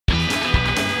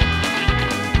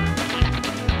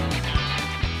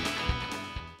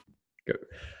Go.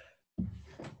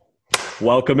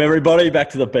 Welcome everybody back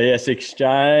to the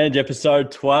BSxchange,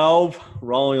 episode 12,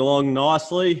 rolling along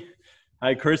nicely.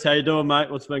 Hey Chris, how you doing, mate?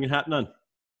 What's been happening?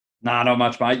 Nah, not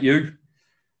much, mate. You?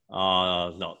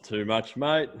 Not too much,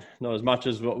 mate. Not as much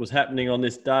as what was happening on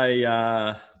this day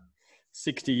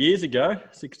 60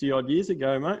 odd years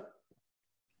ago, mate.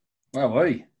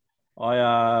 Well,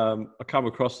 I come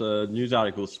across a news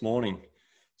article this morning.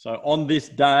 So on this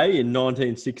day in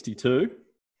 1962,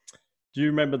 do you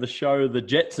remember the show The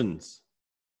Jetsons?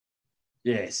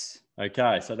 Yes.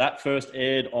 Okay, so that first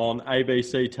aired on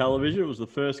ABC television. It was the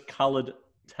first coloured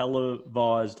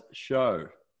televised show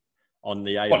on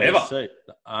the ABC. Whatever.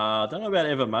 I don't know about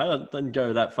ever, mate. I didn't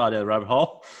go that far down the rabbit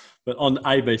hole. But on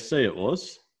ABC it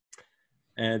was.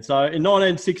 And so in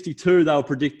 1962, they were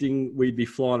predicting we'd be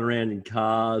flying around in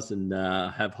cars and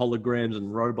have holograms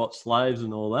and robot slaves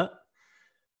and all that.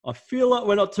 I feel like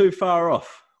we're not too far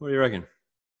off. What do you reckon?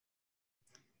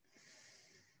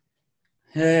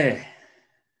 Yeah.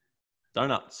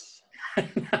 Donuts. What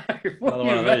do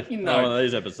you mean, One of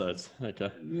these episodes.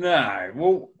 Okay. No.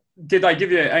 Well, did they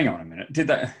give you... Hang on a minute. Did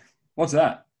they... What's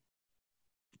that?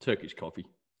 Turkish coffee.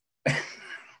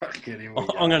 Okay,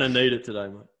 I'm going to need it today,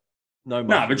 mate. No,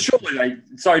 but surely they...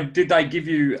 So did they give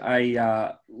you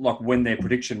a... like when their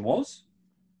prediction was?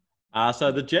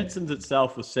 So the Jetsons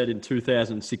itself was set in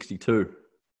 2062.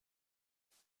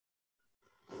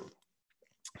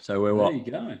 So we're what? There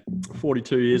you go.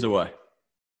 42 years away.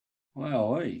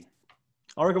 Well,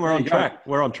 I reckon we're on track.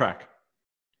 We're on track.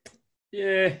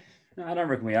 Yeah, I don't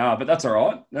reckon we are, but that's all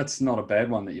right. That's not a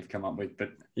bad one that you've come up with.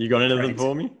 But you got anything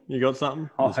for me? You got something?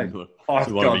 I've got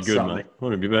be good, something. Mate.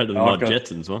 Want to be better than my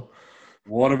Jetsons one?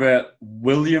 What about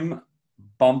William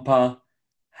Bumper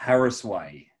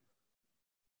Harrisway?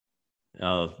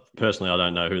 Personally, I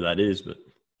don't know who that is, but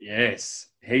yes,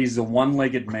 he's a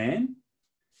one-legged man.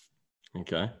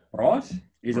 Okay, right?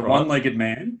 He's a one-legged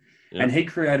man, yep. And he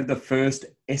created the first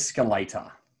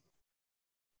escalator.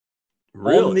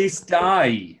 Really? On this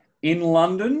day in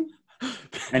London,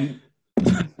 and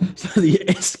so the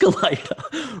escalator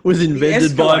was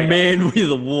invented by a man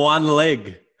with one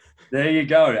leg. There you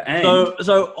go. And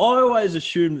so I always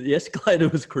assumed that the escalator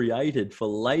was created for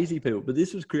lazy people, but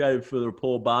this was created for the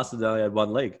poor bastard that only had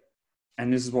one leg.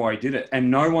 And this is why he did it.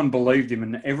 And no one believed him.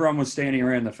 And everyone was standing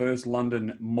around the first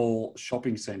London mall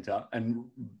shopping centre and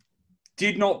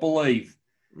did not believe.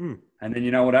 And then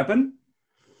you know what happened?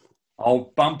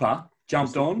 Old Bumper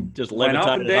jumped on. Just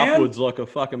levitated upwards like a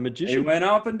fucking magician. He went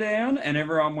up and down and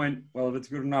everyone went, well, if it's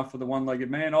good enough for the one-legged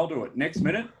man, I'll do it. Next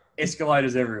minute,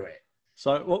 escalators everywhere.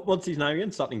 So what's his name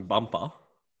again? Something Bumper.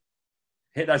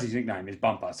 That's his nickname, is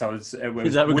Bumper. So it was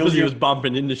is that because he was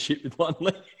bumping into shit with one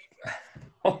leg?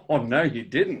 Oh, no, you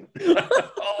didn't.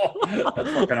 That's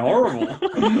fucking horrible.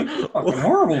 Fucking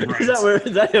horrible, Brent.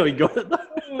 Is that how he got it?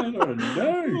 I don't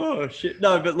know. Oh, shit.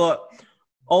 No, but like,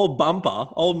 old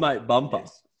mate Bumper.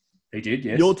 Yes. He did,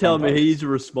 yes. You're telling me he's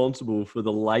responsible for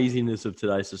the laziness of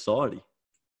today's society?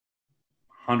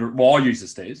 100. Well, I use the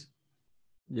stairs.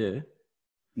 Yeah.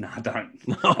 No, I don't.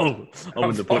 No, I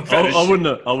wouldn't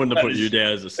have put you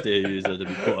down as a stair user, to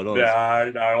be quite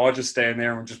honest. No, I just stand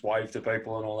there and just wave to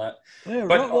people and all that. Yeah,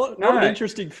 but what an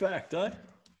interesting fact, eh?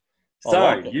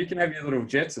 So you can have your little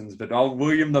Jetsons, but old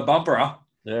William the Bumperer.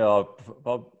 Yeah,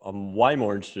 I'm way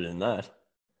more interested in that.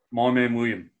 My man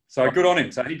William. So good on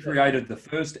him. So he created the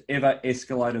first ever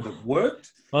escalator that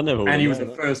worked. I never. And he was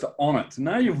the first on it.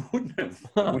 No, you wouldn't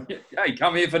have. Hey,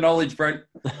 come here for knowledge, Brent.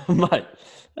 Mate,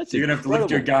 you're gonna have to lift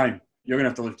your game. You're gonna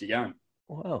have to lift your game.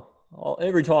 Wow.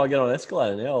 Every time I get on an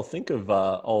escalator now, I'll think of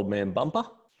old man Bumper.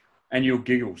 And you'll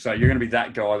giggle. So you're going to be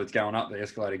that guy that's going up the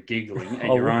escalator giggling at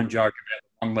your own joke about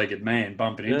the one-legged man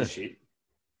bumping into shit.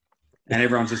 And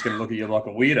everyone's just going to look at you like a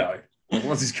weirdo.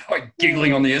 What's this guy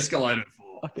giggling on the escalator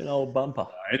for? Fucking old Bumper.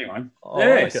 Anyway.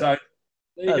 Like so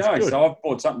there you go. Good. So I've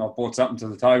brought something to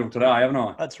the table today, haven't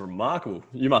I? That's remarkable.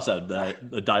 You must have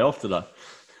a day off today.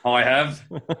 I have.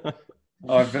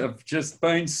 I've just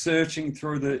been searching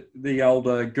through the old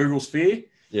Google sphere.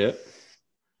 Yeah.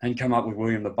 And come up with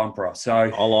William the Bumperer. So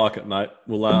I like it, mate.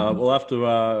 We'll have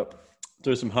to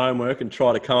do some homework and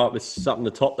try to come up with something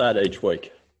to top that each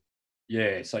week.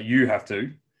 Yeah. So you have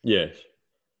to. Yes.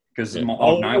 Because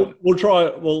we'll try.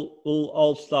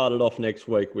 I'll start it off next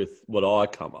week with what I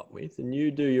come up with, and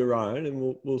you do your own,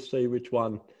 and we'll see which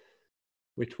one's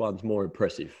more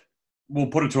impressive. We'll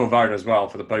put it to a vote as well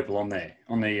for the people on there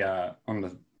on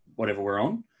the whatever we're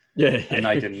on. Yeah, and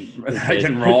they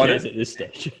can ride it at this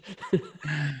stage.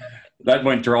 That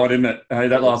went dry, didn't it? Hey,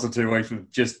 that lasted 2 weeks with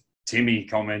just Timmy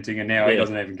commenting, and now he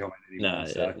doesn't even comment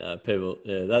anymore. No, people.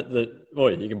 Yeah,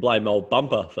 boy, you can blame old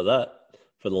Bumper for that.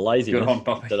 for the laziness Good on of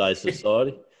Bobby. today's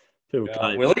society. People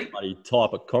can't Willie? even bloody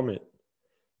type a comment.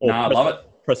 Or I love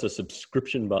it. Press a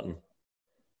subscription button.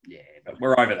 Yeah, but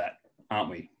we're over that, aren't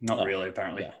we? Not really,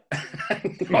 apparently.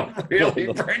 Not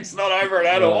really. Brent's not over it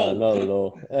at all. Not at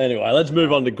all. Anyway, let's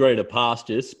move on to greener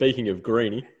pastures. Speaking of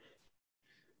greeny,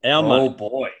 our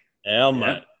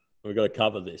mate, we've got to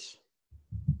cover this.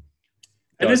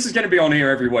 And this is going to be on here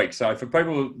every week. So for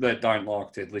people that don't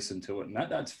like to listen to it, and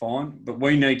that's fine. But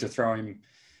we need to throw him,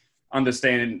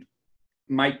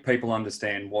 make people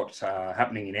understand what's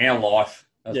happening in our life.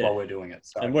 That's why we're doing it.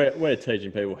 So. And we're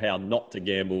teaching people how not to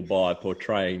gamble by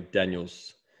portraying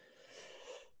Daniel's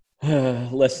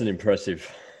less than impressive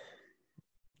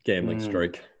gambling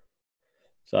streak.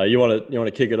 So you want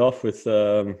to kick it off with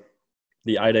the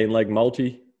 18-leg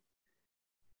multi?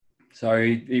 So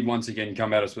he once again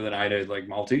come at us with an 18-leg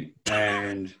multi,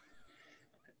 and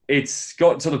it's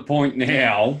got to the point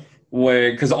now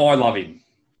where, because I love him.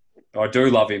 I do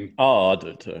love him. Oh, I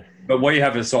do too. But we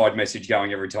have a side message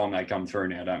going every time they come through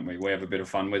now, don't we? We have a bit of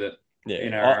fun with it.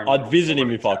 Yeah, I'd visit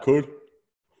him if I could.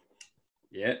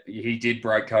 Yeah, he did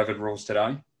break COVID rules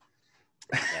today.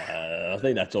 I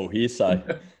think that's all hearsay.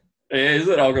 Is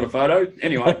it? I've got a photo.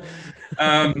 Anyway.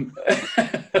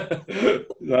 That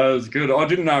was good. I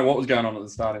didn't know what was going on at the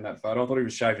start in that photo. I thought he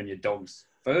was shaving your dog's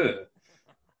fur.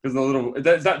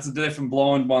 Because that's the deaf and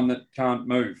blind one that can't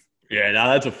move. Yeah, no,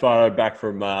 that's a photo back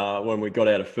from when we got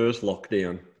out of first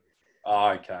lockdown. Oh,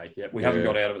 okay. Yeah, we haven't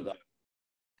got out of it though.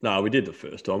 No, we did the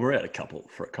first time. We're out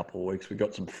for a couple of weeks. We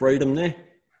got some freedom there.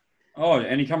 Oh,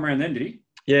 and he come around then, did he?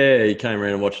 Yeah, he came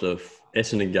around and watched the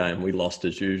Essendon game. We lost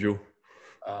as usual.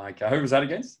 Okay, who was that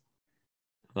against?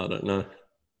 I don't know.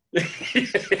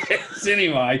 Yes,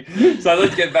 anyway, so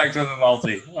let's get back to the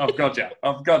multi. I've got you.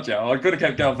 I could have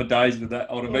kept going for days with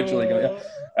that. I'd eventually got you.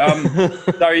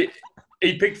 So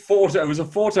he picked 14. It was a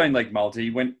 14-leg multi. He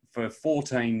went for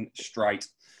 14 straight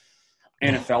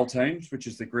NFL teams, which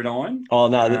is the gridiron. Oh,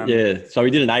 no, yeah. So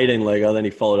he did an 18-legger, then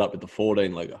he followed up with the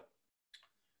 14-legger.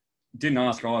 Didn't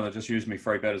ask either, just used me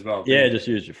free bet as well. Yeah, just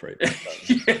used your free bet.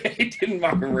 Yeah, he didn't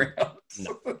muck around.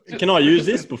 No. Can I use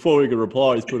this? Before we could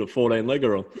reply, he's put a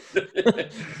 14-legger on.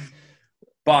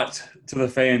 But to the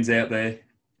fans out there,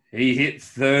 he hit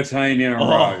 13 in a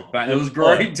row. But there was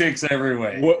green ticks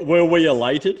everywhere. Were we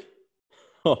elated?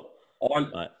 I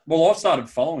started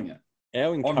following it.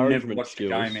 Our encouragement I've never watched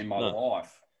skills, a game in my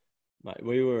life. Mate,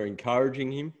 we were encouraging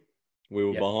him. We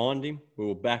were behind him. We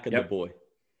were backing the boy.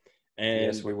 And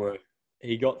yes, we were.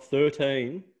 He got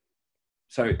 13.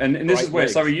 So, and this is where,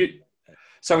 so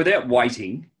without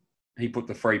waiting, he put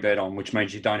the free bet on, which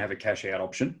means you don't have a cash out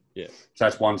option. Yeah. So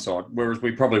that's one side. Whereas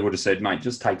we probably would have said, mate,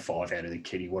 just take 5 out of the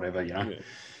kitty, whatever, you know. Yeah.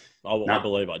 I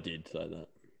believe I did say that.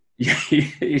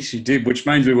 Yes, you did, which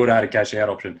means we would have had a cash out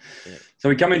option. Yeah. So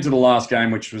we come into the last game,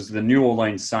 which was the New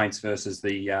Orleans Saints versus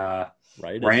the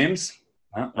Rams.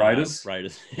 Raiders.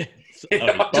 Raiders. I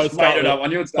just made it up. I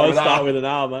knew it start with an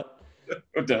R, mate.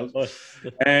 It does.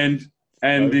 And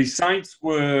the Saints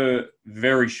were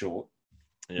very short.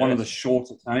 Yes. One of the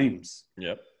shorter teams.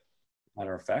 Yep.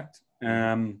 Matter of fact.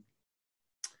 Got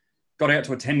out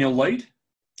to a 10-0 lead.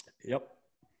 Yep.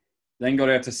 Then got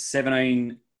out to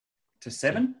 17-7.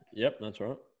 Yep, that's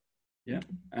right. Yeah.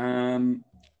 And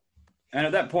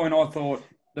at that point, I thought,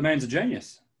 the man's a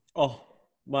genius. Oh,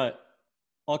 mate,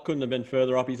 I couldn't have been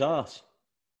further up his arse.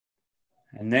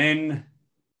 And then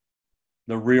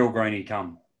the real Greeny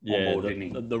come on board, didn't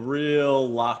he? The real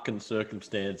luck and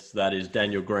circumstance that is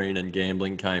Daniel Green and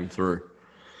gambling came through.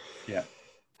 Yeah.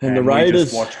 And the Raiders... We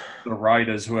just watched the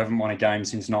Raiders, who haven't won a game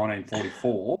since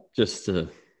 1944. Just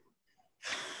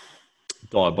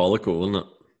diabolical, wasn't it?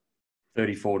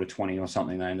 34-20 or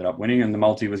something they ended up winning, and the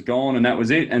multi was gone, and that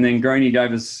was it. And then Greeny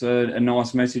gave us a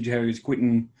nice message how he was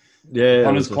quitting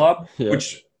Hunters Club,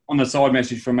 which on the side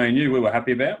message from me and you, we were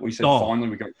happy about. We said, finally,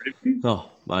 we got rid of him. Oh,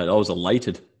 mate, I was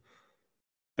elated.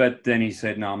 But then he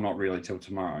said, no, I'm not really till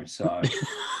tomorrow. So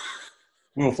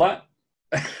we were flat.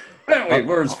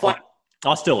 We're as flat.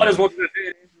 I still am.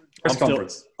 Press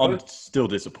conference. I'm still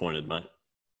disappointed, mate.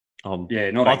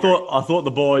 I thought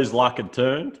the boys' luck had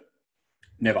turned.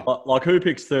 Never. Like, who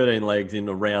picks 13 legs in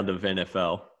a round of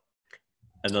NFL?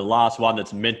 And the last one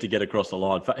that's meant to get across the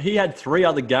line. He had 3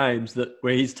 other games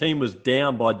where his team was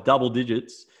down by double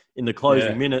digits in the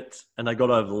closing minutes, and they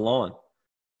got over the line.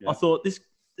 Yeah. I thought, he's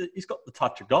got the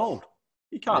touch of gold.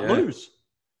 He can't lose.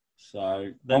 So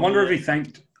I wonder if he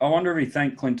thanked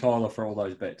Clint Tyler for all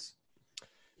those bets.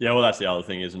 Yeah, well, that's the other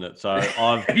thing, isn't it? So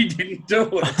he didn't do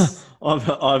it.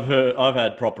 I've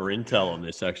had proper intel on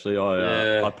this. Actually,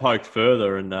 I poked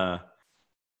further, and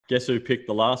guess who picked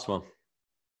the last one?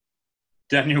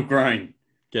 Daniel Green.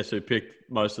 Guess who picked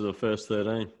most of the first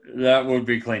 13? That would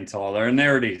be Clint Tyler, and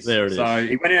there it is. There it so is.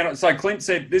 He went out. So Clint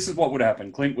said, "This is what would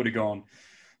happen." Clint would have gone.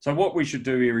 So what we should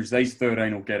do here is these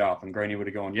 13 will get up, and Greeny would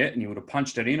have gone, yeah, and he would have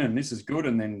punched it in, and this is good,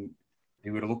 and then he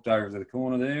would have looked over to the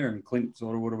corner there, and Clint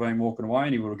sort of would have been walking away,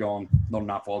 and he would have gone, not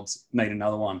enough odds, need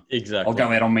another one. Exactly. I'll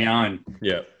go out on my own.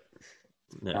 Yeah.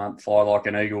 Fly like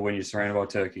an eagle when you're surrounded by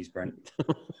turkeys, Brent.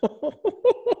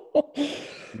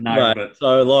 Nailed it.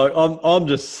 So, like,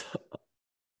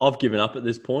 I've given up at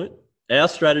this point. Our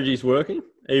strategy's working.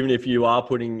 Even if you are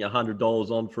putting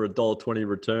 $100 on for $1.20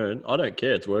 return, I don't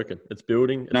care. It's working. It's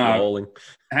building. It's rolling.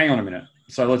 Hang on a minute.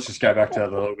 So let's just go back to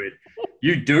that a little bit.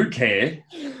 You do care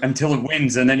until it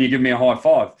wins, and then you give me a high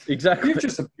five. Exactly. You've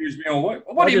just abused me all week.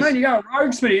 What do you mean? You're going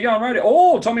rogue, Smitty? You're going rogue.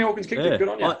 Oh, Tommy Hawkins kicked it. Good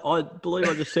on you. I believe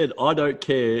I just said I don't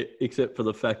care except for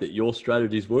the fact that your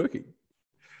strategy's working.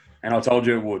 And I told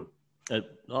you it would. I've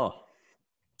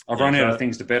run out of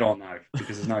things to bet on, though,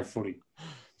 because there's no footy.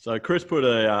 So Chris put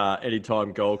a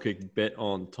anytime goal kick bet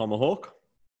on Tomahawk.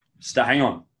 Hang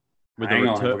on. We're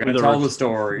going to tell the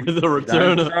story. With a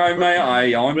return Don't throw me.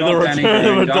 I'm not Danny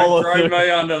Green. Don't throw me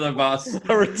under the bus.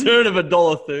 A return of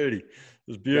 $1.30. It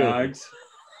was beautiful.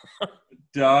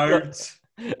 Don't.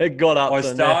 It got up. I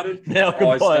started. Now I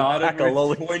can buy a pack of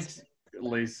lollies.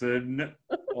 Listen,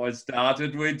 I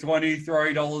started with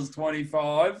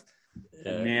 $23.25.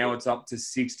 Yeah. And now it's up to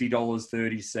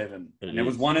 $60.37. And there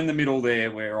was one in the middle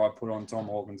there where I put on Tom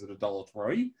Hawkins at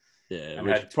 $1.03. Yeah, and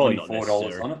had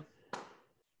 $24 on it.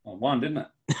 I won, didn't it?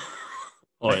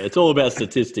 Oh, yeah, it's all about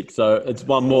statistics. So it's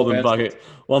one more than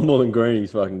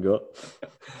Greeny's fucking got.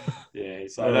 Yeah,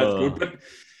 so that's good. But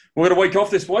we've got a week off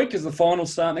this week because the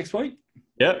finals start next week.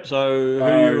 Yep.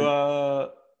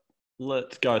 So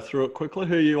let's go through it quickly.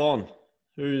 Who are you on?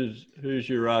 Who's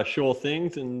your sure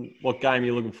things, and what game are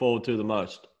you looking forward to the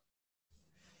most?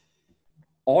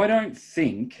 I don't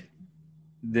think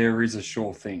there is a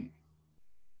sure thing.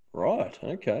 Right.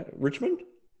 Okay. Richmond?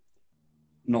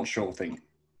 Not sure thing.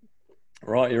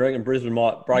 Right. You reckon Brisbane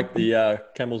might break the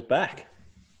camel's back?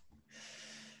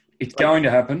 It's going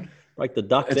to happen. Break the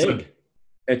duck's egg.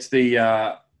 It's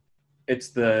the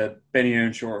Benny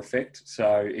Earnshaw effect.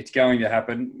 So it's going to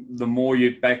happen. The more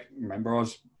you back, remember I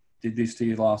did this to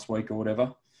you last week or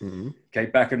whatever. Mm-hmm.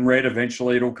 Keep back and red.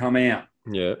 Eventually it'll come out.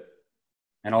 Yeah.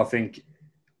 And I think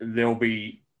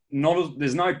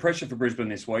there's no pressure for Brisbane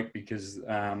this week because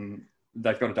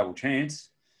they've got a double chance.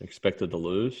 Expected to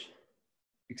lose.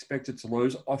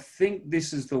 I think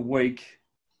this is the week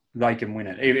they can win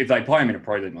it. If they play them in a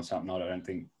prelim or something, I don't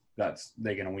think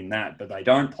they're going to win that. But they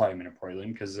don't play them in a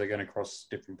prelim because they're going to cross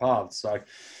different paths. So,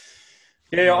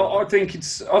 yeah, I think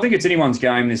it's anyone's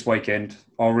game this weekend.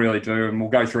 I really do, and we'll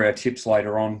go through our tips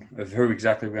later on of who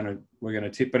exactly we're going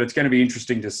to tip. But it's going to be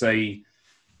interesting to see.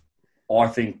 I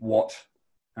think what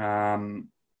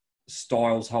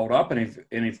styles hold up, and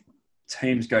if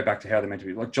teams go back to how they're meant to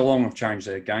be. Like Geelong have changed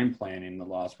their game plan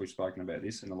we've spoken about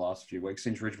this in the last few weeks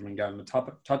since Richmond gave them a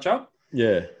touch up.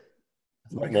 Yeah.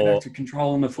 They go back to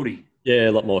controlling the footy. Yeah,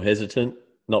 a lot more hesitant,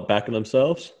 not backing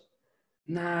themselves.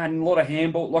 Nah, and a lot of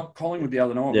handball, like Collingwood the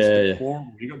other night. Yeah.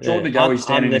 You got Jordan DeGoey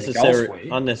standing in the goal square.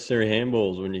 Unnecessary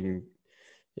handballs when you can.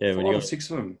 Yeah, when you got 6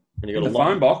 of them. When you got in the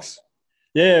phone box.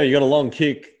 Yeah, you got a long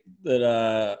kick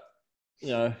that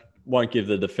won't give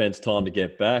the defence time to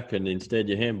get back, and instead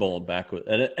you handball them backward,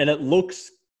 and it looks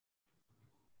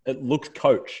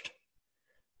coached.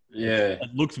 Yeah,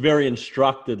 it looks very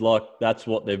instructed, like that's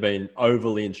what they've been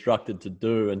overly instructed to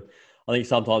do, and I think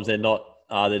sometimes they're not.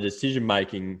 Their decision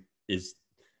making is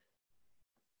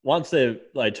once they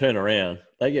turn around,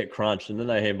 they get crunched, and then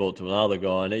they handball it to another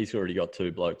guy, and he's already got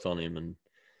 2 blokes on him, and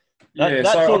that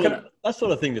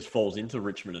sort of thing just falls into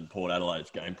Richmond and Port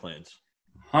Adelaide's game plans.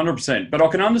 100%. But I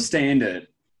can understand it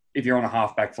if you're on a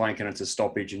half-back flank and it's a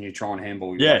stoppage and you try and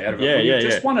handball your way out of it. You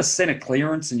just want to send a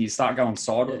clearance and you start going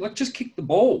sideways. Like, just kick the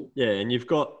ball. Yeah, and you've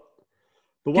got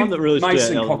the one that really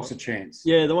Mason Cox a chance.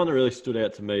 Yeah, the one that really stood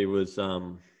out to me was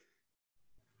who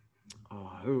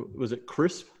was it?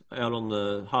 Crisp out on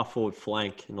the half-forward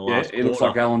flank in the last quarter. Yeah, it looks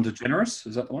like Alan DeGeneres.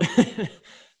 Is that the one? So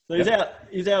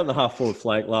he's out in the half-forward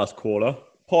flank last quarter.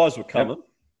 Pies were coming.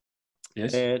 Yep.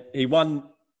 Yes. And he won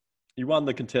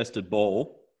the contested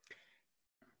ball.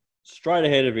 Straight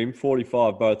ahead of him,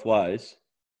 45 both ways.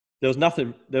 There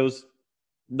was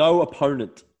no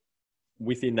opponent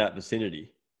within that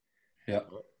vicinity. Yeah.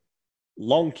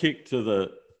 Long kick to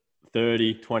the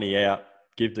 30, 20 out,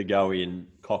 give the go in,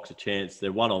 Cox a chance.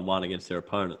 They're one-on-one against their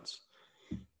opponents.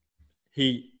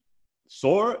 He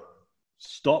saw it,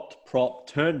 stopped, prop,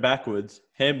 turned backwards,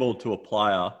 handballed to a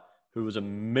player who was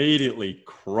immediately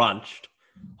crunched,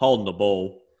 holding the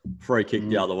ball. free kick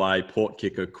the other way, port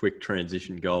kicker, quick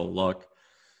transition goal. Like,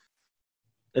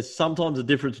 it's sometimes the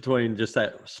difference between just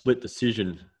that split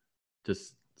decision.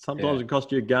 Just sometimes it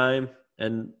costs you a game,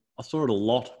 and I saw it a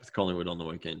lot with Collingwood on the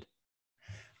weekend.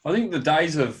 I think the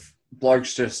days of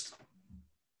blokes just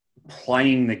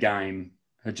playing the game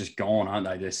are just gone, aren't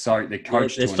they? They're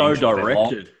coached. They're so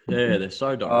directed. Yeah, they're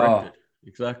so directed.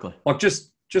 Exactly. Like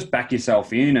just back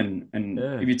yourself in, and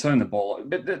if you turn the ball.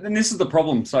 But then this is the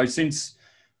problem. So since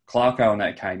Clarko and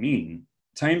that came in,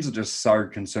 teams are just so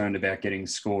concerned about getting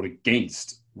scored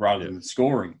against rather than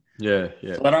scoring. Yeah.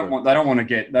 So they don't want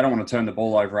to turn the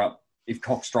ball over up if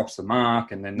Cox drops the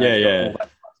mark, and then they've got all that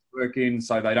work in,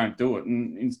 so they don't do it,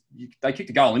 and they kick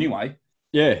the goal anyway.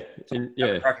 Yeah, so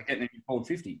crack at getting them forward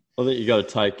 50. I think you got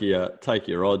to take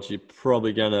your odds. You're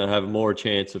probably going to have more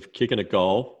chance of kicking a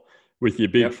goal with your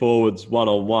big forwards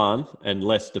 1-on-1 and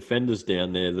less defenders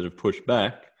down there that have pushed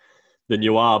back than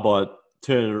you are by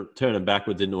turning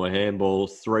backwards into a handball,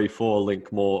 3-4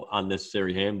 link more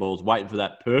unnecessary handballs, waiting for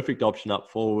that perfect option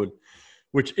up forward,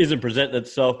 which isn't presenting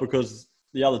itself because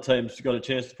the other team's got a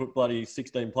chance to put bloody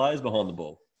 16 players behind the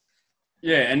ball.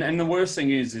 Yeah, and the worst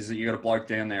thing is that you got a bloke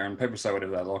down there, and people say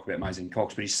whatever they like about Mason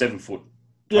Cox, but he's 7 foot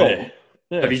tall. Yeah.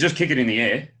 So if you just kick it in the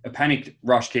air, a panicked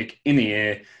rush kick in the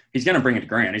air, he's going to bring it to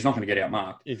ground. He's not going to get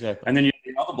outmarked. Exactly. And then the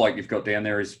other bloke you've got down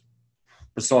there is,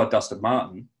 beside Dustin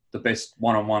Martin, the best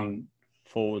one-on-one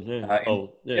forward. I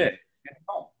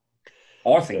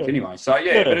think anyway. So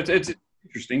but it's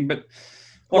interesting. But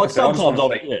like sometimes,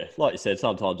 like you said,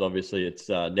 sometimes obviously it's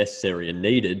necessary and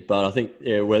needed. But I think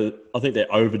I think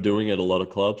they're overdoing it. A lot of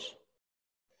clubs.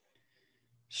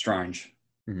 Strange,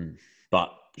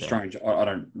 but strange. I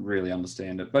don't really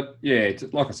understand it. But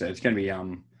like I said, it's going to be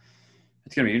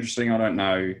interesting. I don't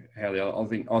know how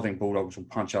I think Bulldogs will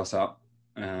punch us up.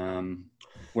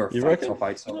 We're a fake top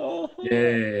 8 side.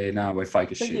 We're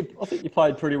fake as shit. I think you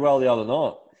played pretty well the other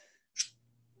night.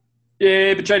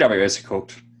 Yeah, but GWS are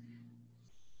cooked.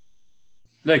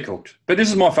 They're cooked. But this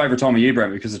is my favourite time of year,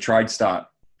 Brent, because the trades start.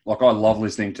 Like, I love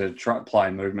listening to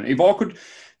play movement. If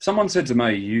someone said to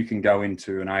me, you can go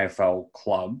into an AFL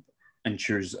club and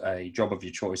choose a job of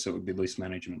your choice, it would be list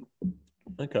management.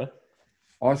 Okay.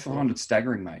 I find it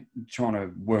staggering, mate, trying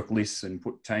to work lists and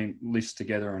put team lists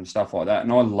together and stuff like that.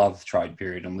 And I love trade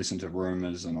period and listen to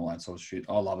rumours and all that sort of shit.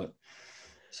 I love it.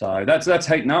 So that's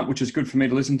heating up, which is good for me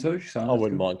to listen to. So I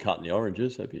wouldn't mind cutting the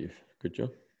oranges. That'd be a good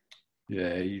job.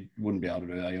 Yeah, you wouldn't be able to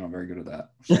do that. You're not very good at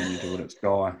that. So you do it at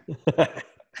Sky. Not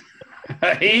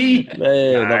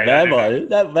bad, mate.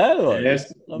 Not bad, mate.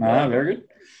 Yes. Very good.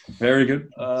 Very good.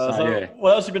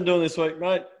 What else have you been doing this week,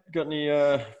 mate? Got any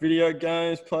video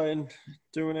games playing,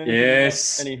 doing anything?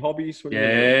 Yes. Any hobbies?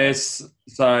 Yes.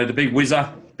 So the big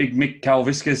whizzer, big Mick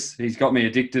Kalviscus, he's got me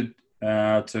addicted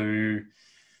to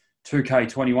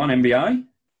 2K21 NBA.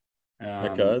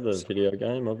 The video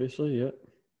game, obviously, yeah.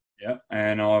 Yeah,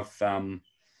 and I've spent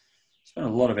a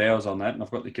lot of hours on that, and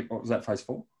I've got what was that, Phase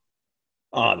 4?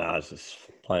 Oh, no, it's just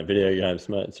playing video games,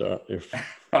 mate. It's all right. You're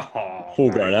a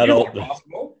full-grown adult. You like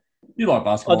basketball? You like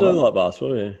basketball? I do like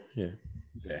basketball, yeah.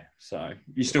 Yeah, so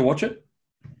you still watch it?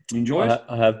 You enjoy it?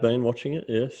 I have been watching it,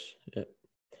 yes. Yeah.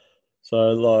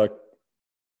 So,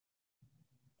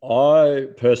 I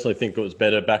personally think it was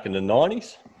better back in the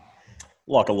 90s.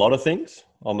 Like a lot of things.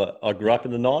 I grew up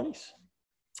in the 90s.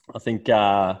 I think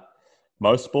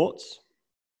most sports,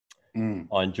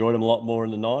 I enjoyed them a lot more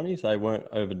in the 90s. They weren't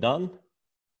overdone.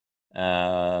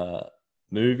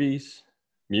 Movies,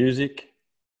 music,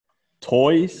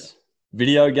 toys,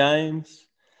 video games.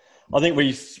 I think we,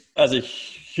 as a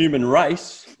human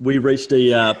race, we reached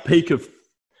a peak of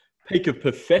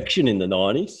perfection in the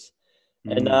 90s.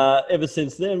 And ever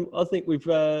since then, I think we've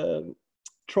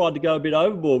tried to go a bit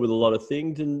overboard with a lot of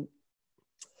things and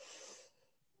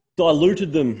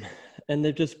diluted them, and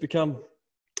they've just become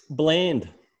bland,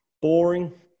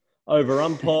 boring,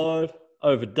 over-umpired,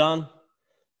 overdone.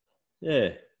 Yeah.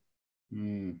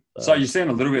 So you sound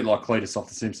a little bit like Cletus off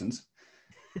The Simpsons.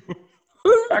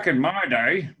 Back in my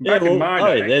day.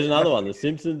 There's another one, The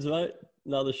Simpsons, mate.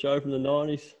 Another show from the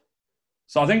 90s.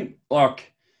 So I think,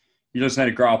 you just need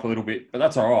to grow up a little bit, but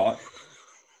that's all right.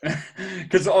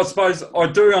 Because I suppose I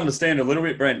do understand a little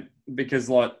bit, Brent, because,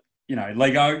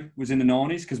 Lego was in the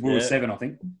 90s because we were 7, I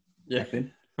think. Yeah. Back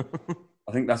then.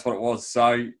 I think that's what it was.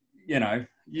 So,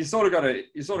 you sort of got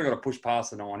to push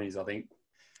past the 90s, I think.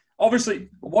 Obviously,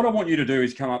 what I want you to do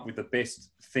is come up with the best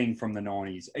thing from the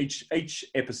 90s. Each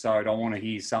episode, I want to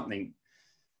hear something,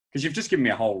 because you've just given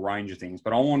me a whole range of things,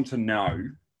 but I want to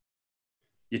know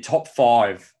your top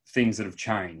 5 things that have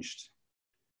changed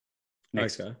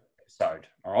next episode.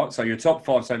 All right? So your top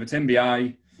 5, so if it's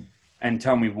NBA, and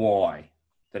tell me why.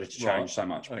 that it's changed so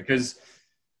much. Because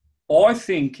I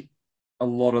think a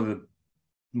lot of the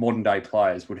modern day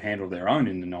players would handle their own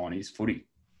in the 90s footy.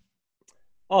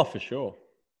 Oh, for sure.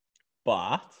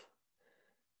 But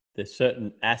there's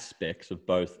certain aspects of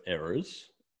both eras,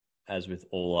 as with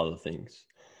all other things,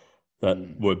 that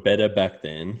were better back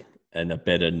then and are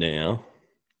better now.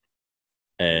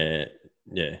 And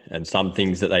some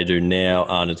things that they do now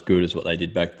aren't as good as what they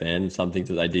did back then. Some things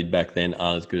that they did back then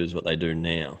aren't as good as what they do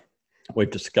now.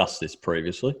 We've discussed this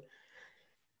previously.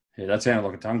 Yeah, that sounded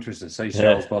like a tongue twister.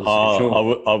 Seashells by the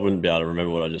seashore. I wouldn't be able to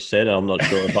remember what I just said. I'm not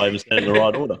sure if I even said it in the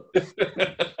right order.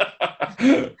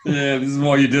 Yeah, this is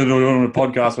why you did it on a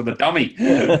podcast with a dummy,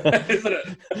 isn't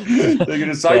it? They're going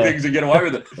to say things and get away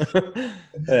with it.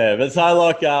 Yeah, but so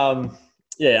like,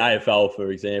 AFL,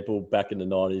 for example, back in the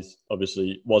 90s,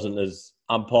 obviously wasn't as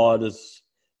umpired as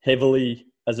heavily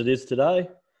as it is today.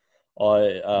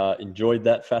 I enjoyed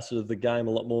that facet of the game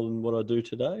a lot more than what I do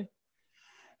today.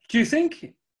 Do you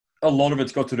think a lot of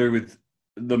it's got to do with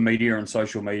the media and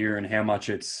social media and how much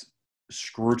it's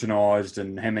scrutinised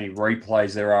and how many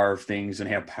replays there are of things and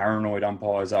how paranoid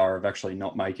umpires are of actually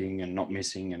not making and not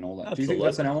missing and all that? Absolutely. Do you think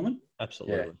that's an element?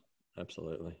 Absolutely. Yeah.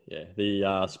 Absolutely. Yeah.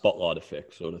 The spotlight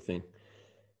effect sort of thing.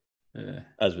 Yeah.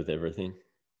 As with everything.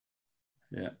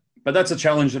 Yeah. But that's a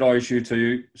challenge that I issue to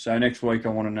you. So next week I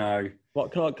want to know.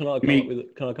 What can I come up with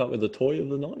a toy of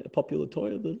the night, a popular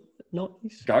toy of the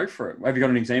 90s? Go for it. Have you got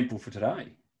an example for today?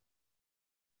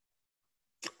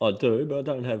 I do, but I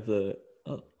don't have the.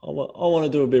 I want to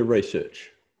do a bit of research.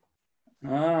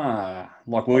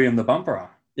 Like William the Bumperer.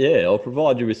 Yeah, I'll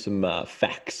provide you with some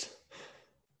facts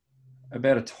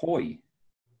about a toy.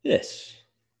 Yes.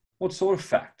 What sort of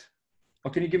fact?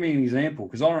 Or can you give me an example?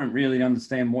 Because I don't really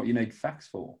understand what you need facts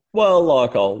for. Well,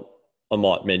 like I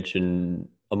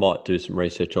might do some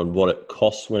research on what it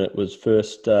costs when it was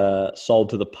first sold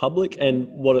to the public and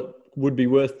what it would be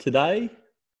worth today.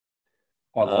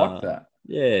 I like that.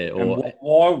 Yeah. Or and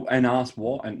why? And ask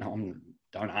what? And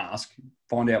don't ask.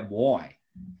 Find out why.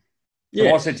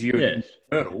 So I said to you,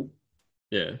 Turtle.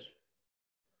 Yes.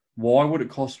 Why would it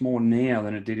cost more now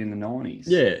than it did in the 90s?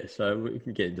 Yeah. So we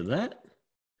can get into that.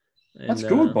 And, that's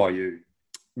good by you.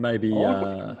 Maybe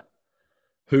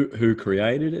who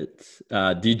created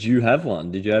it? Did you have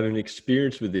one? Did you have an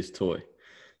experience with this toy?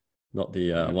 Not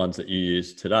the ones that you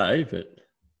use today, but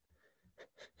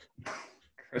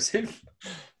aggressive.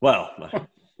 Well,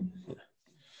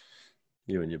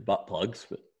 you and your butt plugs,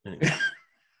 but anyway.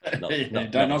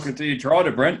 Don't knock it till you tried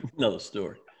it, Brent. Another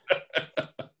story.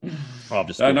 I've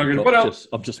just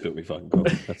spilled my fucking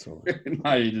coffee. That's all right.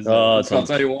 No, you just. I'll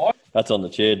tell you why. That's on the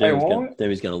chair.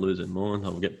 Demi's going to lose her mind.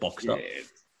 I'll get boxed up.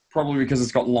 Probably because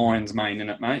it's got lion's mane in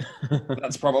it, mate.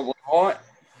 That's probably why.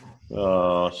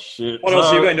 Oh, shit. What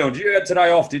else have you been doing? You had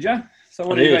today off, did you? So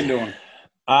what have you been doing?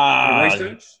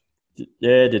 Research?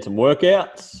 Yeah, did some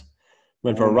workouts.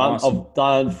 Went for a run. Nice. I've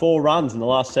done 4 runs in the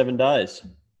last 7 days.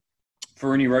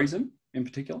 For any reason in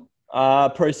particular?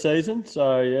 Pre-season.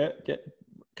 So,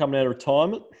 coming out of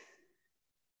retirement.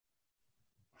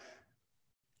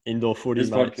 Indoor footy,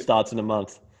 mate, starts in a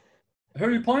month. Who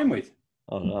are you playing with?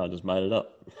 I don't know. I just made it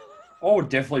up. I would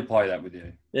definitely play that with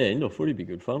you. Yeah, indoor footy would be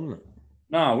good fun, wouldn't it?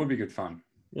 No, it would be good fun.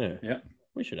 Yeah. Yeah.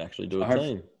 We should actually do a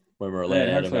team when we're allowed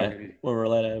out of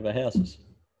our houses.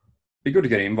 Be good to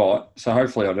get an invite, so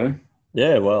hopefully I do.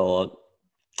 Yeah, well,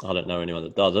 I don't know anyone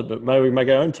that does it, but maybe we make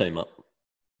our own team up.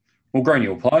 Well, Greenie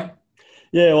will play.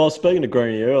 Yeah, well, I was speaking to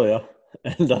Greenie earlier,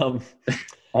 and on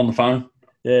the phone.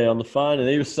 Yeah, on the phone, and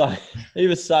he was saying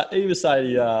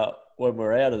when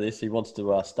we're out of this, he wants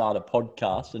to start a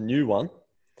podcast, a new one.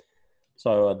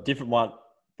 So a different one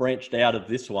branched out of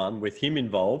this one with him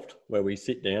involved, where we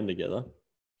sit down together.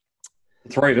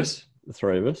 The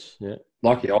three of us, yeah.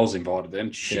 Lucky I was invited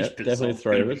then. Yeah, definitely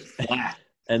 3 of us.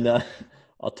 And I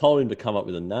told him to come up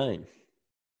with a name.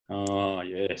 Oh,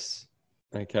 yes.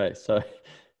 Okay, so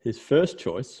his first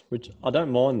choice, which I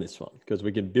don't mind this one because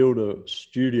we can build a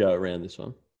studio around this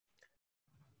one.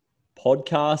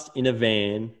 Podcast in a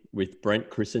van with Brent,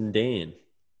 Chris and Dan.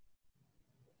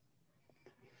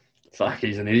 Fuck,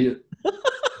 he's an idiot.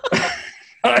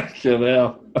 Fucking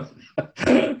hell.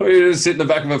 You just sit in the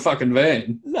back of a fucking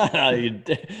van. No, you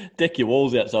deck your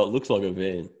walls out so it looks like a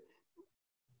van.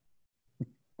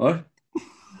 What?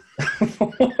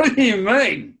 What do you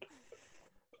mean?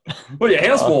 What, your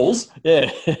house walls?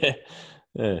 Yeah.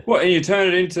 Yeah. What, and you turn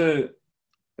it into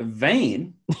a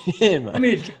van? Yeah, mate. I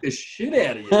mean, you'd kick the shit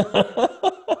out of you.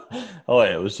 Oh,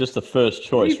 yeah, it was just the first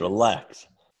choice. Relax.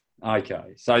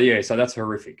 Okay. So that's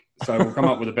horrific. So we'll come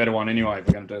up with a better one anyway if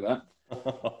we're going to do that.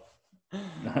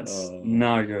 That's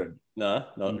no good. No,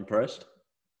 not impressed.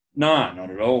 No, not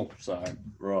at all. So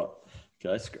Right.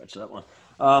 Okay, scratch that one.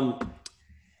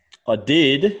 I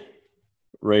did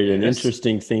read an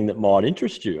interesting thing that might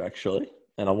interest you, actually,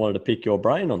 and I wanted to pick your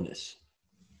brain on this.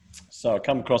 So I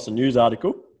come across a news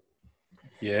article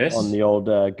on the old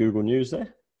Google News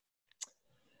there.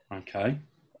 Okay.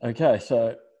 Okay,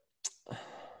 so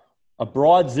a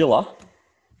bridezilla.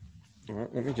 All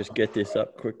right, let me just get this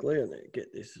up quickly and then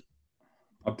get this.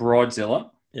 A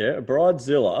bridezilla. Yeah, a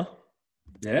bridezilla.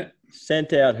 Yeah.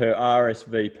 Sent out her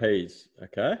RSVPs,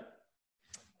 okay,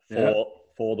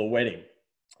 for the wedding.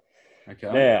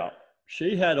 Okay. Now,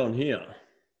 she had on here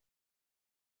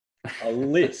a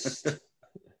list.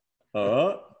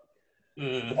 All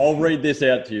right. I'll read this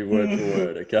out to you word for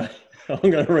word, okay?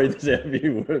 I'm going to read this out for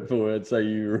you word for word so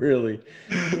you really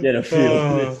get a feel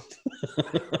of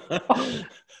this.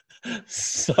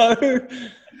 So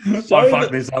I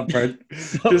fucked this up, Fred.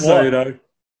 Just so you know.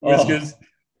 Whiskers,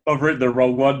 I've written the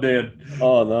wrong one down.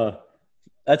 Oh, no.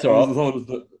 That's all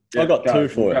right. I got two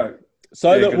for you.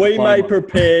 So that we may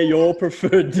prepare your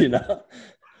preferred dinner,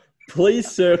 please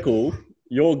circle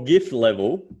your gift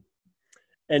level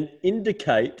and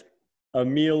indicate a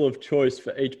meal of choice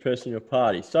for each person in your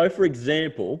party. So, for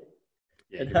example,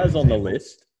 it has on the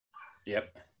list.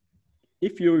 Yep.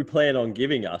 If you plan on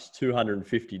giving us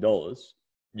 $250,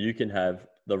 you can have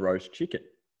the roast chicken.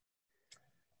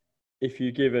 If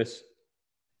you give us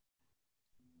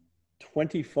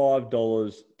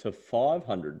 $25 to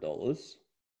 $500,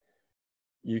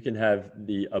 you can have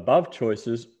the above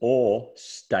choices or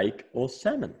steak or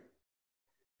salmon.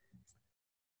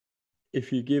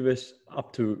 If you give us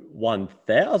up to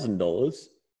 $1,000,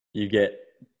 you get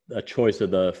a choice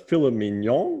of the filet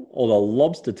mignon or the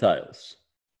lobster tails.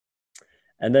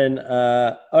 And then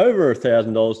over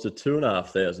 $1,000 to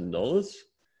 $2,500,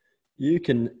 you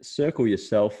can circle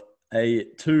yourself a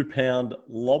 2-pound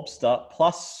lobster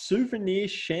plus souvenir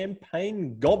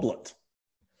champagne goblet.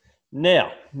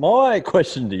 Now, my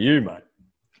question to you, mate.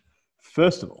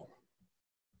 First of all,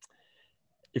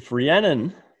 if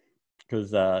Rhiannon,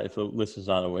 because if the listeners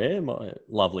aren't aware, my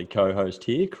lovely co-host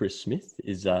here, Chris Smith,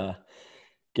 is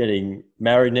getting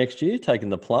married next year, taking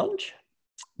the plunge.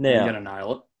 Now, you're going to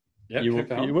nail it. Yep,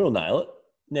 you will nail it.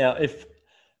 Now, if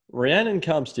Rhiannon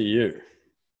comes to you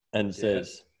and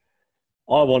says,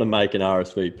 I want to make an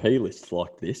RSVP list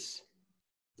like this,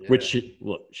 which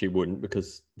she wouldn't,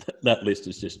 because that list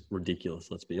is just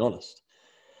ridiculous, let's be honest.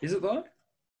 Is it though?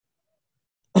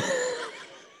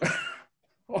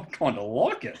 I kind of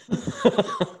like it.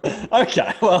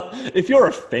 Okay, well, if you're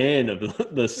a fan of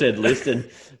the said list and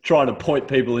trying to point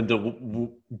people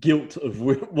into guilt of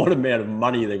what amount of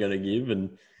money they're going to give,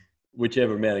 and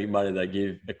whichever amount of money they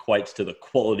give equates to the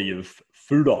quality of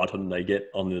food item they get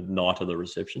on the night of the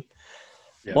reception.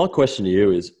 Yep. My question to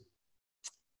you is,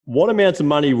 what amounts of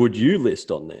money would you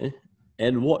list on there,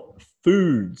 and what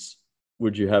foods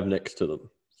would you have next to them?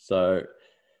 So,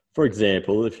 for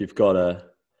example, if you've got a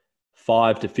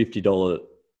 $5 to $50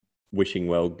 wishing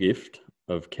well gift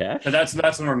of cash. But that's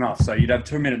not enough. So you'd have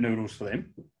 2-minute noodles for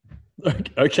them.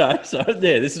 Okay, so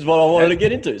this is what I wanted to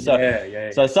get into.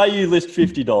 So, So say you list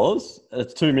 $50,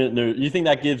 it's 2-minute noodles. You think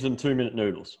that gives them 2-minute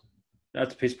noodles?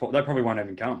 That's piss poor. They probably won't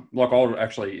even come. Like I'll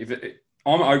actually,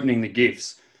 I'm opening the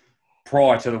gifts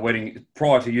prior to the wedding,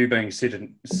 prior to you being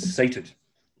seated.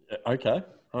 Okay,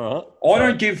 all right.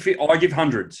 I give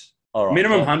hundreds. All right,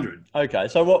 minimum 100. Okay,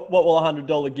 so what will a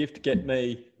 $100 gift get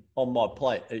me on my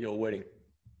plate at your wedding?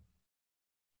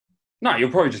 No, you'll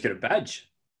probably just get a badge.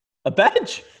 A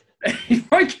badge? You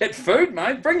won't get food,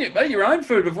 mate. Bring your own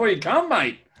food before you come,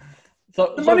 mate.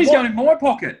 So the money's going in my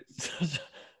pocket.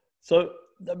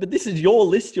 But this is your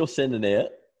list you're sending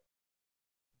out.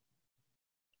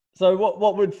 So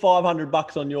what would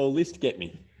 $500 on your list get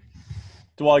me?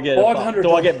 Do I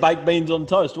get baked beans on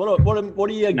toast? What are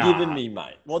you giving me,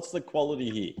 mate? What's the quality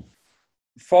here?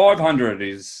 500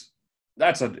 is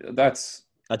that's a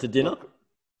dinner.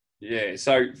 Yeah,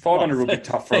 so 500 will be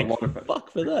tough for a lot of it. Fuck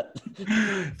for that.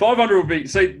 500 will be.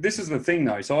 See, this is the thing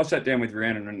though. So I sat down with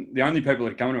Rhiannon, and the only people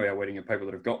that are coming to our wedding are people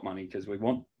that have got money, because we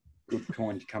want good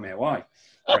coin to come our way.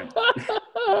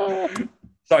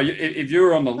 So if you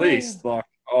were on the list, like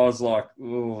I was like,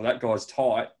 oh, that guy's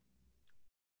tight.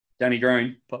 Danny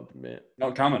Green,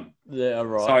 not coming. Yeah,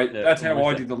 right. So that's how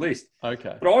I did the list.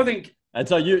 Okay, but I think, and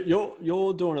so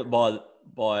you're doing it by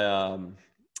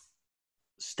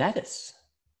status,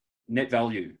 net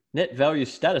value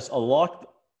status. I like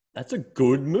that's a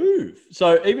good move.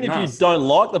 So even if you don't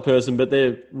like the person, but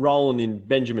they're rolling in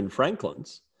Benjamin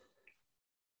Franklin's,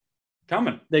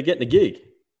 they're getting a gig.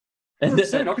 And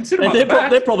I consider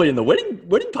they're probably in the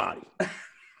wedding party.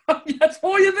 That's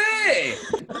why you're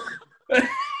there.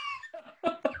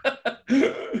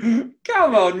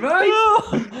 Come on,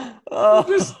 mate. I'm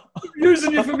just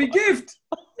using you for my gift.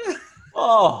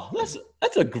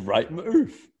 That's a great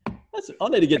move. I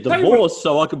need to get divorced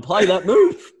so I can play that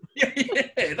move.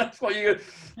 Yeah, that's what you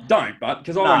don't, but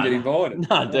because I won't get invited.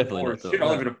 No, definitely not. Shit, I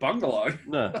live in a bungalow.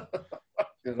 No.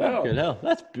 Fucking hell,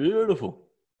 that's beautiful.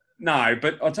 No,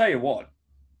 but I'll tell you what,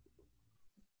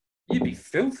 you'd be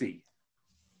filthy.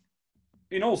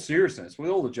 In all seriousness, with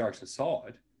all the jokes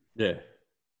aside. Yeah.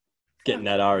 Getting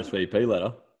that RSVP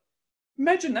letter.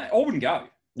 Imagine that. I wouldn't go.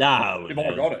 No. If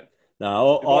I got it.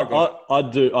 No,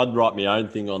 I'd write my own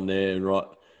thing on there and write,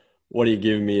 what are you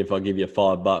giving me if I give you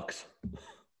 $5?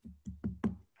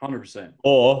 100%.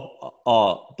 Or,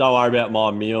 don't worry about my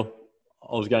meal.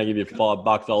 I was going to give you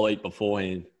 $5. I'll eat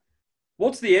beforehand.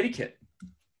 What's the etiquette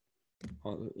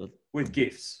with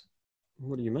gifts?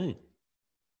 What do you mean?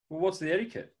 Well, what's the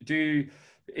etiquette?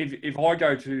 If I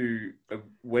go to a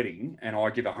wedding and I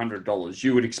give $100,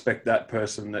 you would expect that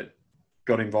person that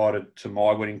got invited to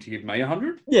my wedding to give me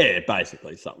 $100? Yeah,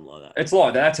 basically something like that. It's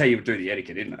like that's how you would do the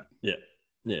etiquette, isn't it?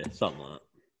 Yeah, something like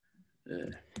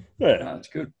that. Yeah, no, that's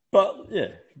good. But yeah,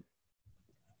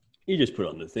 you just put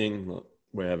on the thing. Like,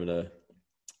 we're having a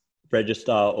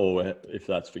register, or if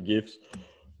that's for gifts,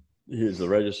 here's the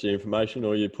register information,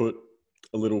 or you put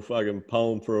a little fucking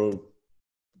poem for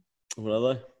what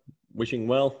are they? Wishing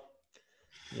well.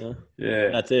 Yeah.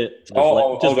 That's it.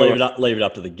 Just leave it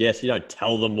up to the guests. You don't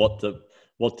tell them what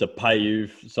to pay you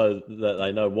so that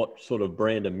they know what sort of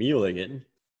brand of meal they're getting.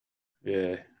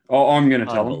 Yeah. I'm going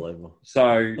to tell them.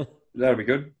 So that'll be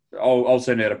good. I'll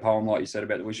send out a poem like you said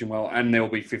about the wishing well, and there'll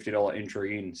be $50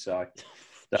 entry in. So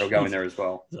that'll go in there as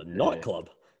well. It's a nightclub.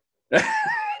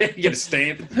 You get a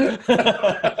stamp.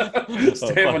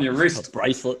 Stamp on your wrist. A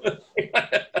bracelet.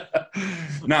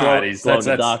 No, it is. That's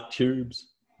dark tubes.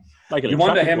 You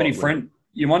wonder how many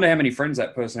friends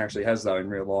that person actually has though in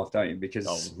real life, don't you?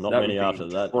 Because not many after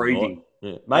that.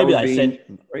 Yeah. Maybe they sent.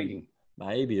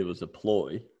 Maybe it was a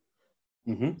ploy.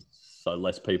 Mm-hmm. So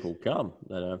less people come.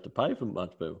 They don't have to pay for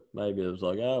much people. Maybe it was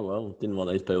like, oh well, didn't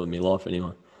want these people in my life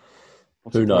anyway.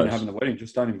 Who knows? Having the wedding,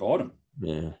 just don't invite them.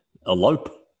 Yeah,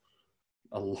 elope.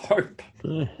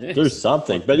 Yeah, yes. Do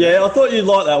something. But yeah, I thought you'd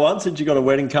like that one since you got a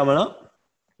wedding coming up.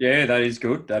 Yeah, that is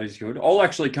good. I'll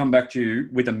actually come back to you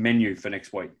with a menu for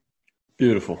next week.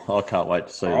 Beautiful. I can't wait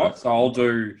to see that. All right, so I'll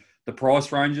do the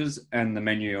price ranges and the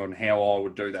menu on how I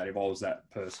would do that if I was that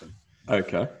person.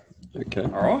 Okay. All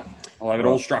right. I'll have it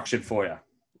all structured for you.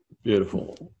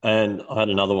 Beautiful. And I had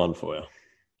another one for you.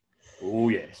 Oh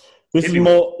yes. This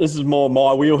is more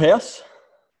my wheelhouse.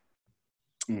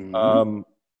 Mm-hmm.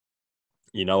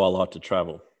 You know I like to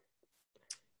travel.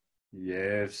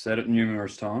 Yeah, I've said it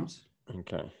numerous times.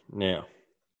 Okay. Now,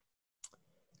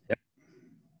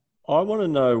 I want to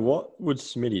know, what would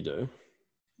Smitty do?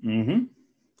 Mm-hmm.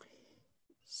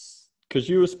 Because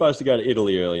you were supposed to go to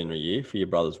Italy early in the year for your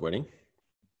brother's wedding.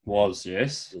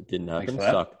 Yes. It didn't happen.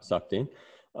 Sucked in.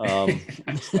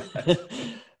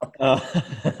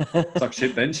 Suck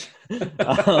shit, Benj.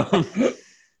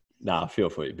 Nah, I feel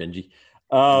for you, Benji.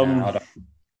 No, I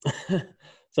don't.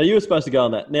 So you were supposed to go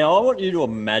on that. Now, I want you to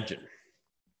imagine.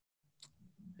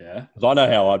 Yeah. Because I know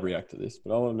how I'd react to this,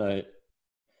 but I want to know,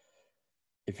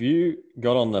 if you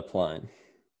got on the plane.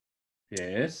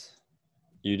 Yes.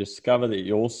 You discover that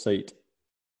your seat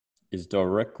is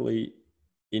directly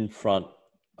in front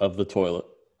of the toilet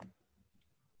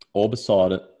or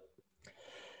beside it.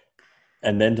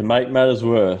 And then to make matters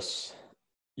worse,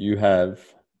 you have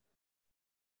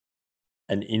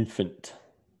an infant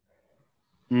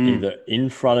either in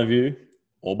front of you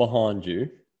or behind you.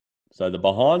 So the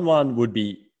behind one would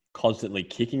be constantly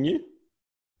kicking you.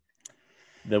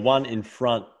 The one in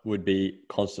front would be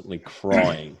constantly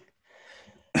crying.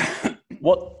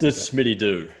 What does Smitty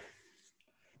do?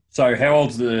 So how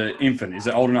old's the infant? Is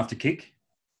it old enough to kick?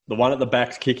 The one at the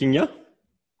back's kicking you?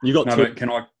 You got two. But can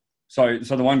I... So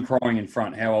the one crying in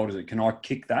front, how old is it? Can I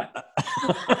kick that?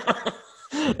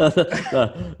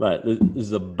 No, mate, this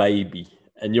is a baby.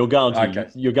 And you're going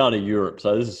to Europe,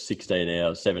 so this is 16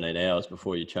 hours, 17 hours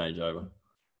before you change over.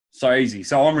 So easy.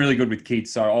 So I'm really good with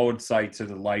kids. So I would say to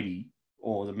the lady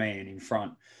or the man in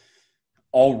front,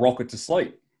 I'll rock it to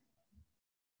sleep.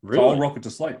 Really? So I'll rock it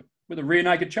to sleep with a rear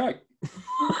naked choke.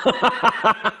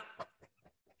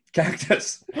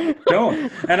 Cactus. Go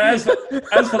on. And as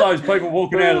for those people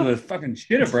walking out of the fucking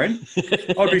shitter, Brent,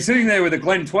 I'd be sitting there with a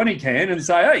Glen 20 can and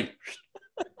say, hey,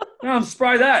 go and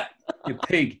spray that, you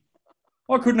pig.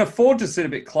 I couldn't afford to sit a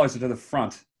bit closer to the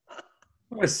front.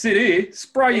 I'm going to sit here,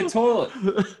 spray your toilet.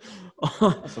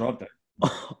 That's what I'd do.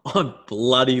 I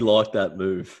bloody like that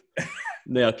move.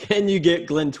 Now, can you get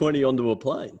Glen 20 onto a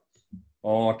plane?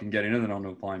 Oh, I can get into the onto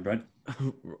a plane, Brent.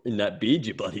 In that beard,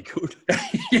 you bloody could.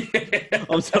 Yeah.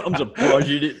 I'm surprised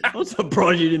you didn't. I'm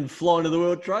surprised you didn't fly into the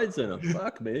World Trade Center.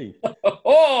 Fuck me.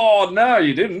 Oh, no,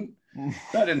 you didn't.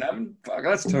 That didn't happen. Fuck,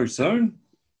 that's too soon.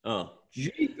 Oh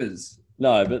Jeepers.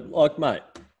 no, but like, mate,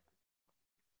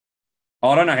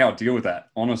 I don't know how to deal with that,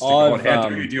 honestly. I've How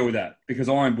do you deal with that? Because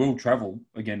I will travel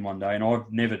again one day, and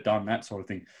I've never done that sort of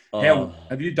thing. How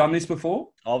have you done this before?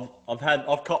 I've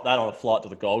copped that on a flight to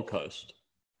the Gold Coast.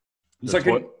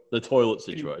 The toilet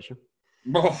situation.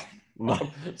 Oh,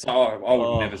 so I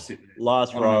would never sit there.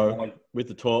 Last row with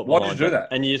the toilet. Why did you do that?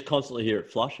 And you just constantly hear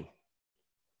it flushing.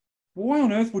 Why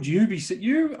on earth would you be sitting?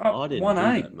 You I didn't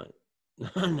 1A. do that, mate.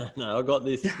 No, I got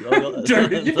this. Dude,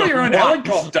 you've got your own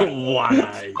helicopter.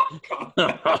 1A.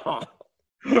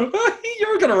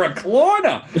 You're got a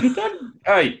recliner.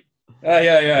 Hey.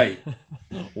 1A.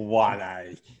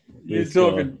 You're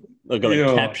talking. I've got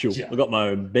a capsule. I've got my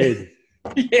own bed.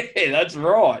 Yeah, that's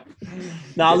right.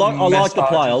 No, I like the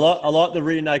play. I like the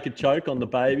rear naked choke on the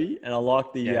baby, and I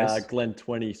like the Glen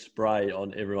 20 spray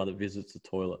on everyone that visits the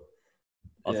toilet.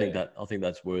 I think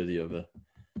that's worthy of a.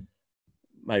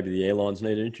 Maybe the airlines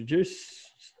need to introduce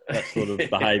that sort of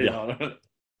behaviour. I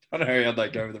don't know how they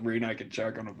go with a rear naked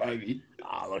choke on a baby.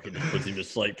 Look, it puts him to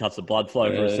sleep, cuts the blood flow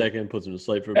for a second, puts him to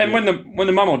sleep for a bit. And when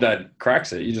the mum or dad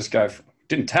cracks it, you just go,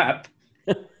 didn't tap.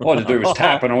 All I had to do was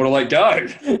tap, and I would have let go.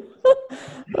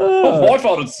 My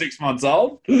fault at 6 months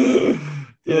old.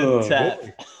 Didn't tap.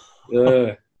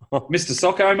 Mr.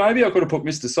 Socko, maybe I could have put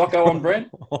Mr. Socko on Brent.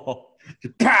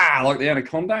 Bah! Like the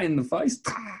anaconda in the face.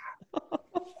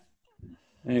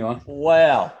 Anyway.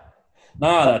 Wow.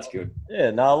 No, that's good. Yeah,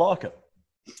 no, I like it.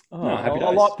 Happy days.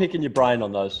 I like picking your brain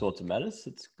on those sorts of matters.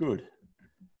 It's good.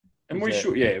 And we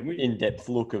should, in-depth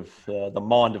look of the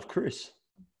mind of Chris.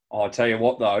 I'll tell you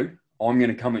what, though. I'm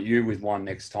going to come at you with one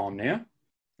next time now.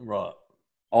 Right.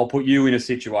 I'll put you in a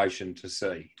situation to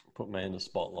see. Put me in the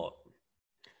spotlight.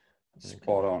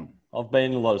 Spot on. I've been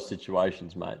in a lot of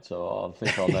situations, mate, so I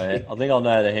think I'll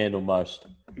know how to handle most.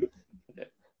 Yeah.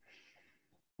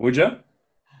 Would you?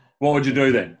 What would you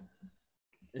do then?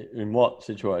 In what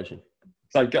situation?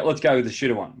 So let's go with the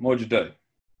shitter one. What would you do?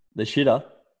 The shitter?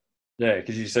 Yeah,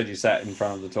 because you said you sat in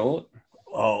front of the toilet.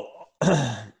 Oh,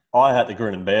 I had to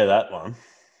grin and bear that one.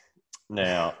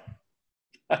 Now,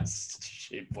 that's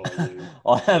shit, boy.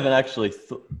 I haven't actually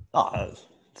it's a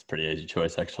pretty easy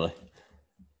choice, actually.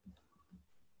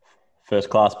 First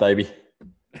class, baby.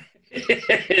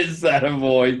 Is that a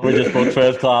boy? We just book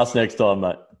first class next time,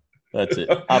 mate. That's it.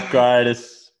 Upgrade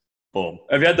us. Boom.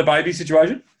 Have you had the baby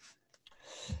situation?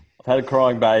 I've had a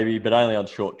crying baby, but only on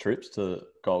short trips to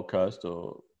Gold Coast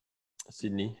or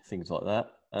Sydney, things like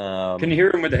that. Can you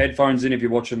hear him with the headphones in if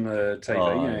you're watching the TV?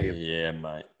 Oh, yeah,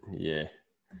 mate. Yeah.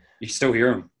 You still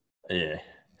hear him? Yeah.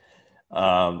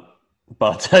 But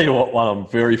I'll tell you what one I'm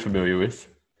very familiar with,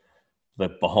 the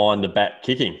behind the back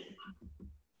kicking.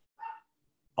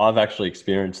 I've actually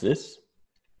experienced this.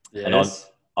 Yes. And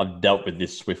I've dealt with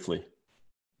this swiftly.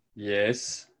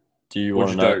 Yes. Do you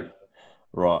want to know?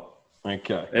 Right.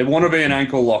 Okay. It want to be an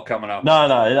ankle lock coming up. No,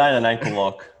 it ain't an ankle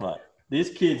lock, mate. This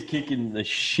kid's kicking the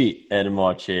shit out of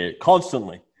my chair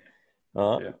constantly.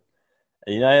 Right? Yeah.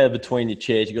 And you know how between your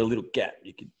chairs you got a little gap.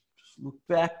 You can just look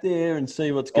back there and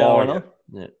see what's going on.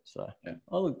 Yeah. So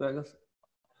I look back. I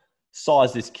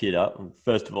size this kid up. And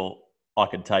first of all, I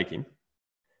can take him.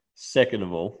 Second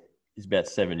of all, he's about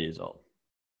 7 years old.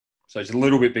 So he's a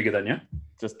little bit bigger than you.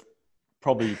 Just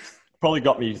probably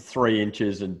got me 3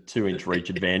 inches and 2 inch reach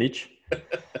advantage.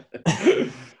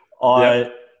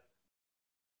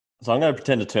 So I'm going to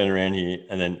pretend to turn around here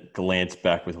and then glance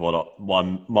back with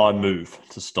my move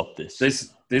to stop this.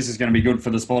 This is going to be good for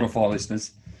the Spotify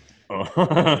listeners.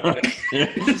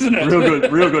 Isn't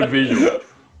it? Real good visual.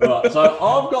 Right, so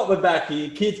I've got my back here.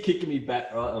 Kid's kicking me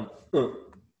back, right? I'm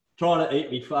trying to eat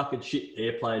me fucking shit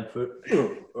airplane foot.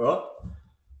 Right?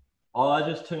 I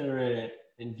just turn around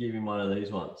and give him one of these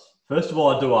ones. First of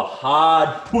all, I do a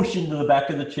hard push into the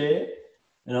back of the chair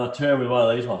and I turn with one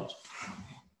of these ones.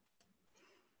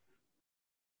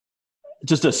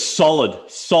 Just a solid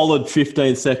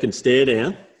 15-second stare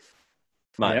down.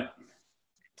 Mate. Yep.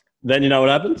 Then you know what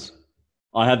happens?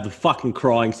 I have the fucking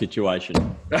crying situation.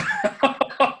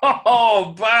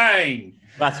 Oh, bang!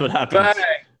 That's what happens. Bang.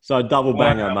 So double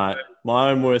banger, mate.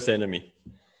 My own worst enemy.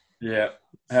 Yeah.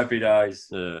 Happy days.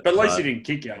 But at least he didn't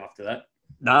kick you after that.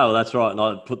 No, that's right. And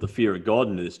I put the fear of God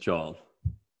into this child.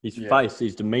 His face,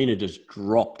 his demeanour just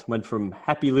dropped. Went from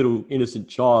happy little innocent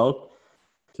child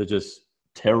to just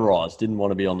terrorised. Didn't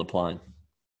want to be on the plane.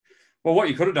 Well, what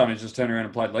you could have done is just turn around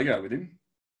and played Lego with him.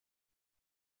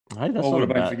 Hey, that's All not would a have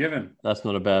been bad. forgiven. That's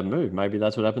not a bad move. Maybe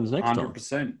that's what happens next time.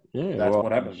 100%. Yeah, That's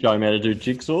what happens. Show him how to do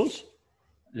jigsaws.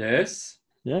 Yes.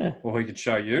 Yeah. Well, he could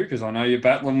show you because I know you're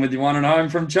battling with your one and home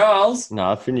from Charles.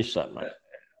 No, I finished that, mate.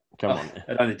 Come on.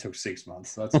 It only took 6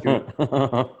 months. That's good.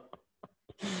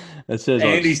 It says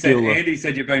Andy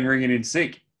said you've been ringing in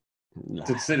sick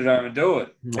to sit at home and do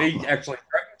it. He actually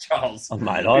threatened Charles. Oh,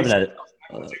 mate, I haven't had it.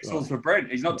 Jigsaws for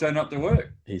Brent. He's not turned up to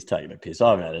work. He's taking a piss.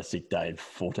 I haven't had a sick day in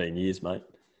 14 years, mate.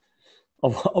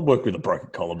 I've worked with a broken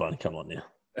collarbone. Come on now.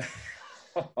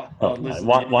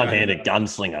 One-handed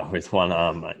gunslinger with one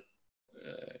arm, mate.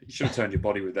 You should have turned your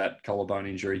body with that collarbone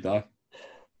injury, though.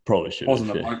 Probably should.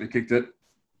 Wasn't the bloke that kicked it?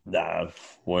 Nah,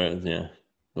 well, yeah.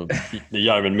 The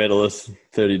yeoman medalist,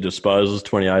 30 disposals,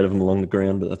 28 of them along the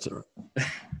ground, but that's all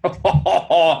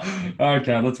right.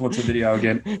 Okay, let's watch the video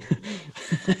again.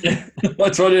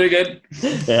 Let's watch it again.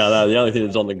 Yeah, no, the only thing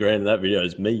that's on the ground in that video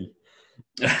is me.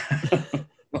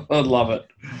 I love it.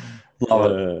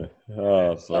 Love it.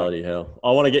 Oh, bloody hell.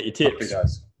 I want to get your tips.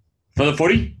 For the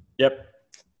footy? Yep.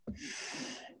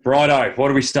 Righto,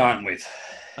 what are we starting with?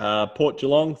 Port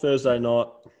Geelong, Thursday night.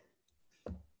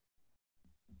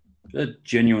 A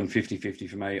genuine 50-50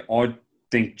 for me. I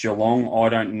think Geelong, I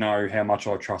don't know how much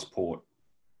I trust Port.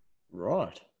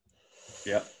 Right.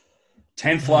 Yep.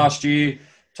 10th last year,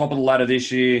 top of the ladder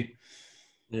this year.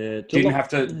 Yeah. Didn't have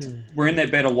to. We're in their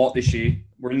bed a lot this year.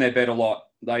 We're in their bed a lot.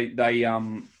 They had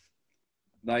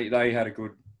a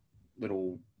good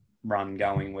little run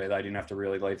going where they didn't have to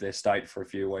really leave their state for a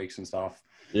few weeks and stuff.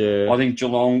 Yeah. I think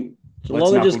Geelong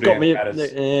just got me.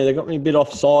 They got me a bit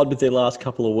offside with their last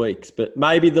couple of weeks, but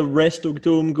maybe the rest will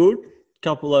do them good. A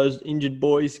couple of those injured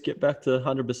boys get back to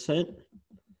 100%.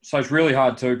 So it's really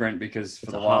hard too, Brent, because for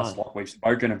the last, like we've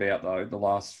spoken about though, the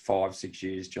last 5-6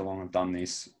 years, Geelong have done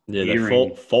this. Yeah, they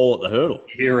fall at the hurdle.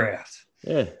 Year out.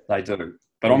 Yeah. They do.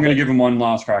 But I'm going to give them one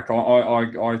last crack.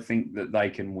 I think that they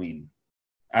can win.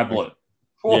 Ablett.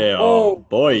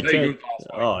 Boy. He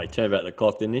turned back the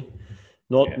clock, didn't he?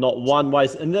 Not one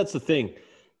waste. And that's the thing.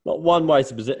 Not one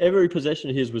wasted possession. Every possession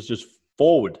of his was just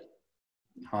forward.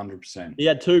 100%. He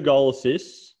had 2 goal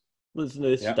assists. Listen to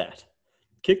this stat.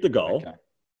 Kicked the goal. Okay.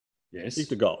 Yes. Kicked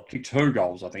the goal. Kicked 2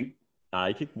 goals, I think.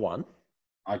 He kicked 1.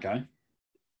 Okay.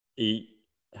 He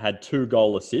had 2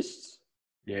 goal assists.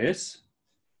 Yes.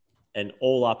 And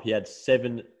all up, he had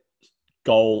 7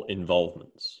 goal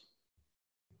involvements.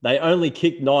 They only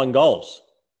kicked 9 goals.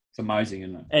 It's amazing,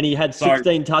 isn't it? And he had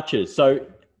 16 touches. So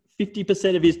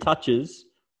 50% of his touches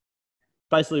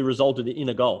basically resulted in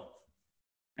a goal.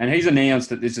 And he's announced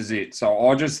that this is it. So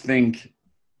I just think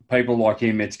people like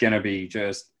him, it's going to be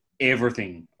just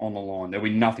everything on the line. There'll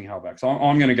be nothing held back. So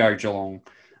I'm going to go Geelong,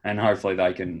 and hopefully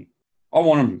they can. I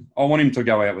want him to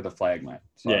go out with a flag, mate.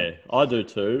 So. Yeah, I do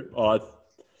too. I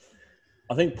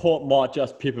think Port might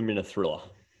just pip him in a thriller.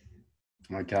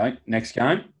 Okay, next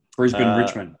game, Brisbane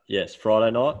Richmond. Yes,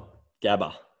 Friday night,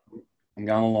 Gabba. I'm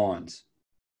going the Lions.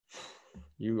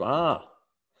 You are.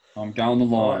 I'm going the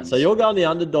Lions. So you're going the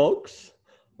underdogs.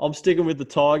 I'm sticking with the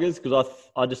Tigers because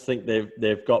I just think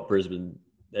they've got Brisbane.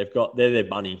 They're their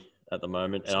money at the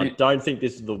moment, and I don't think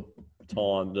this is the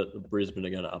time that the Brisbane are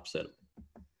going to upset them.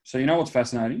 So you know what's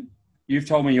fascinating? You've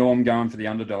told me I'm going for the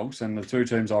underdogs, and the 2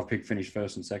 teams I've picked finished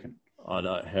first and second. I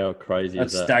know. How crazy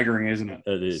is that? That's staggering, isn't it?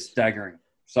 It is. Staggering.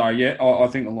 So, yeah, I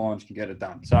think the Lions can get it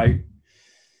done. So,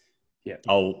 yeah.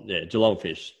 Oh, yeah, Geelong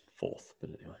finished 4th, but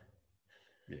anyway.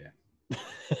 Yeah.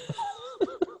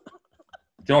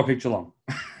 Did I pick Geelong?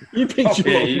 You picked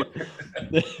Geelong.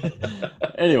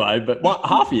 Anyway, but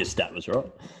half of your stat was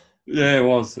right. Yeah, it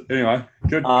was. Anyway,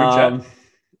 good chat.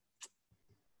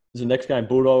 Is the next game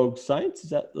Bulldogs Saints? Is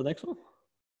that the next one?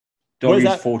 Doggies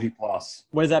 40+.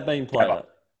 Where's that being played at?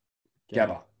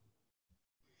 Gabba.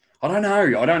 I don't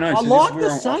know. I like the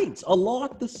Saints. I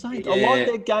like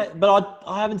their game, but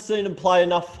I haven't seen them play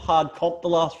enough hard comp the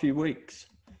last few weeks.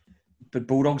 But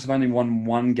Bulldogs have only won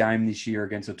 1 game this year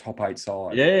against a top 8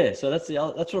 side. Yeah, so that's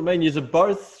what I mean. You're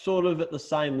both sort of at the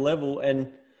same level,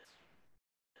 and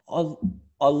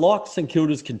I like St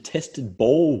Kilda's contested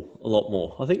ball a lot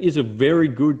more. I think he's a very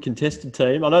good contested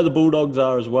team. I know the Bulldogs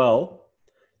are as well,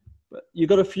 but you've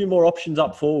got a few more options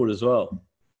up forward as well.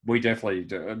 We definitely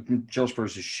do. Josh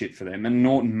Bruce is shit for them, and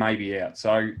Norton may be out.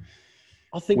 So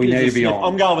I think we need to be on.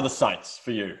 I'm going with the Saints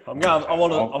for you. I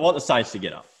want the Saints to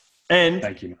get up. And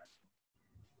thank you, mate.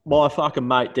 My fucking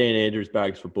mate Dan Andrews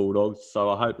bags for Bulldogs, so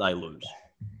I hope they lose.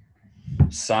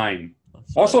 Same.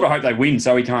 I sort of hope they win,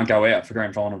 so he can't go out for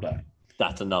grand final day.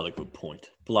 That's another good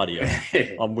point. Bloody hell.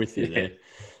 I'm with you there.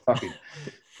 Fucking.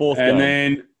 4th game. And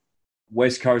then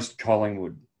West Coast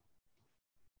Collingwood.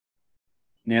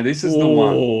 Now, this is the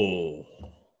one.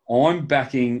 I'm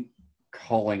backing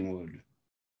Collingwood.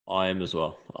 I am as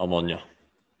well. I'm on you.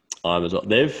 I am as well.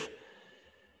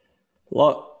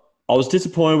 I was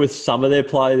disappointed with some of their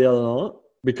play the other night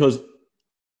because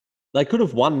they could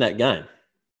have won that game.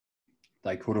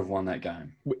 They could have won that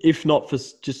game. If not for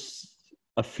just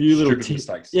a few little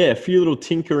mistakes. Yeah, a few little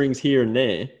tinkerings here and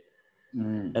there.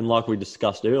 And like we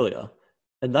discussed earlier,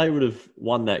 and they would have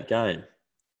won that game.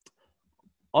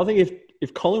 I think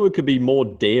if Collingwood could be more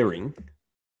daring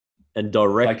and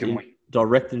direct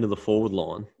into the forward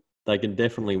line, they can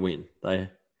definitely win. They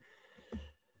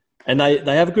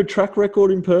have a good track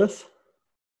record in Perth.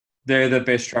 They're the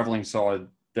best travelling side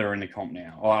that are in the comp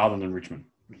now, other than Richmond.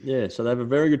 Yeah, so they have a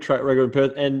very good track record in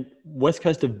Perth, and West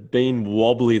Coast have been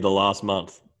wobbly the last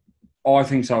month. I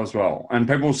think so as well. And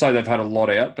people say they've had a lot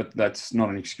out, but that's not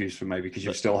an excuse for me because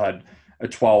you've still had a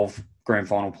 12 grand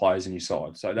final players in your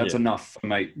side. So that's enough for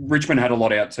me. Richmond had a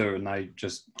lot out too, and they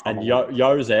just... And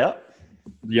Yo's out?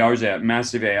 Yo's out.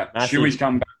 Massive out. Shuey's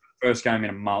come back for the first game in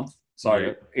a month.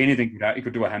 So anything could happen. He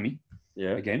could do a hammy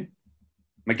again.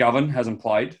 McGovern hasn't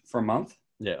played for a month.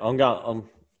 Yeah, I'm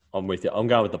with you. I'm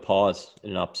going with the Pies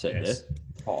in an upset there.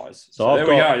 Pies. So there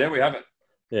we go. There we have it.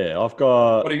 Yeah, I've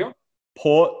got... What do you got?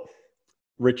 Port,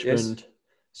 Richmond,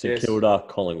 St Kilda,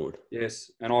 Collingwood. Yes,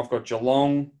 and I've got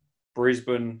Geelong,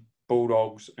 Brisbane,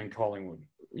 Bulldogs, and Collingwood.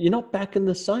 You're not backing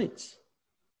the Saints.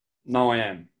 No, I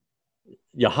am.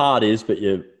 Your heart is, but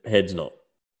your head's not.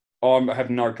 I have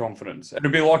no confidence.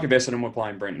 It'd be like if Essendon were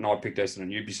playing Brent and I picked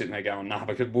Essendon. You'd be sitting there going, nah,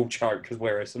 because we'll choke because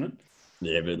we're Essendon.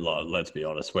 Yeah, but let's be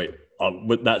honest.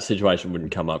 That situation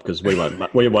wouldn't come up because we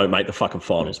won't make the fucking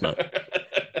finals, mate.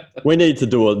 We need to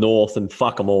do a North and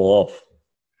fuck them all off.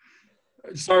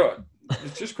 So,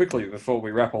 just quickly before we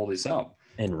wrap all this up.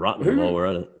 And Rutten while we're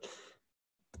at it.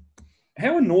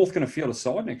 How are North going to field a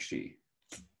side next year?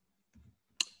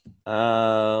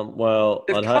 Well,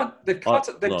 they've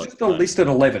just listed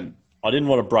 11. I didn't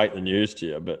want to break the news to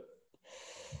you, but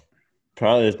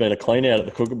apparently there's been a clean out at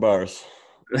the Kookaburras.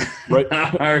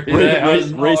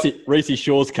 Reece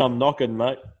Shaw's come knocking,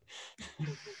 mate.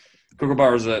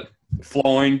 Kookaburras are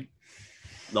flying.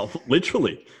 No,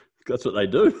 literally. That's what they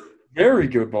do. Very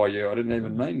good by you. I didn't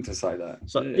even mean to say that.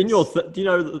 So, in your, do you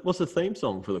know what's the theme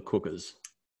song for the Cookers?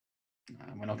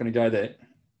 We're not going to go there.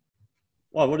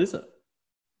 Why? What is it?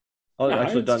 I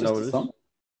actually don't know what it is.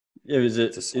 Yeah, is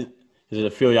it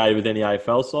affiliated with any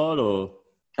AFL side or?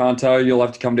 Can't tell you. You'll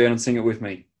have to come down and sing it with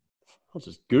me. I'll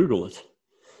just Google it.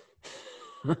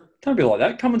 Don't be like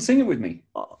that. Come and sing it with me.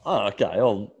 Oh, okay.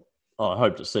 I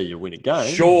hope to see you win a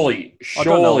game. Surely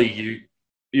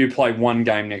you play one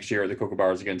game next year at the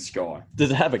Kookaburras against Sky.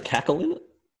 Does it have a cackle in it?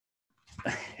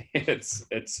 It's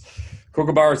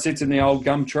Kookaburra sits in the old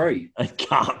gum tree. It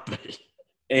can't be.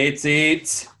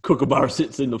 It's Kookaburra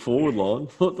sits in the forward line.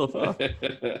 What the fuck?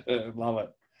 Love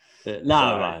it. Yeah,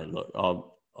 no, mate. Look,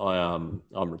 I'm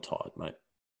retired, mate.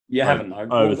 You haven't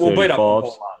though. We'll beat up on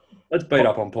Paul Martin. Let's beat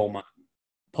up on Paul Martin.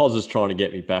 Poz is trying to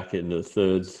get me back into the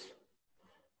thirds.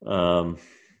 I'll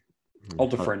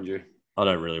defriend you. I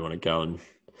don't really want to go and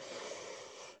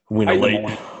win a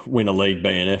league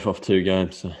BNF off 2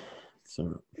 games.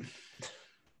 So.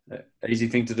 Easy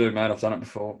thing to do, mate. I've done it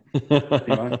before.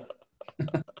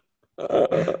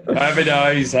 Happy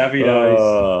days.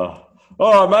 All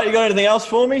right, mate. You got anything else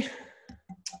for me?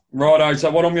 Righto. So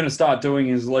what I'm going to start doing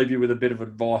is leave you with a bit of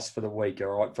advice for the week,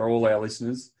 all right, for all our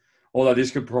listeners. Although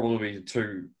this could probably be a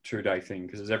two-day thing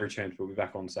because there's every chance we'll be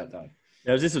back on Saturday.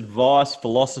 Now, is this advice,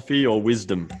 philosophy, or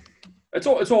wisdom? It's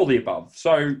all the above.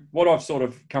 So what I've sort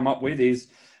of come up with is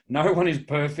no one is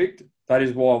perfect. That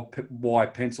is why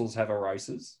pencils have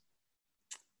erasers.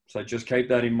 So just keep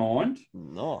that in mind.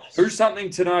 Nice. Who's something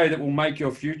today that will make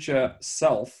your future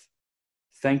self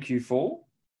thank you for?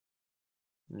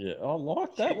 Yeah, I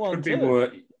like that one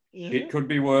too. It could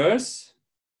be worse.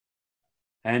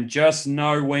 And just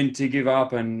know when to give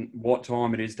up and what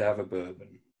time it is to have a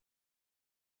bourbon.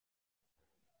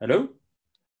 Hello?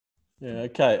 Yeah,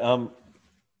 okay.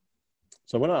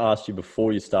 So when I asked you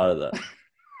before you started that,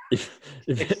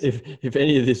 if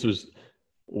any of this was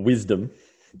wisdom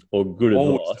or good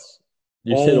advice,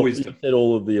 you said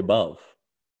all of the above.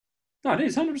 No, it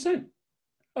is 100%. That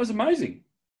was amazing.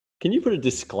 Can you put a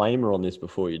disclaimer on this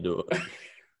before you do it?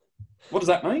 What does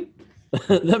that mean?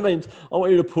 That means I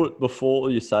want you to put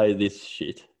before you say this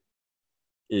shit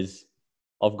is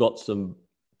I've got some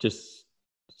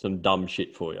dumb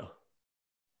shit for you.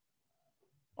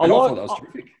 I thought that was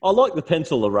terrific. I like the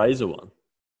pencil eraser one.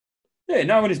 Yeah,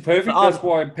 no one is perfect. That's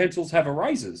why pencils have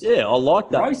erasers. Yeah, I like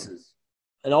that. Erasers.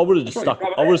 And I would have just stuck.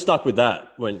 I would have stuck with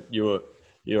that when you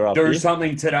were up. Do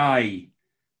something today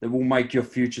that will make your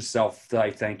future self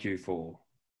say thank you for.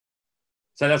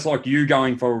 So that's like you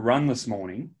going for a run this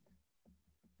morning.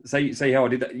 See how I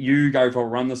did that? You go for a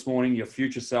run this morning, your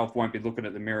future self won't be looking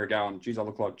at the mirror going, geez, I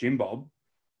look like Jim Bob.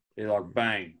 You're like,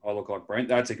 bang, I look like Brent.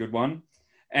 That's a good one.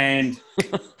 And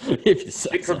If you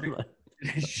say so, mate.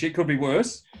 shit could be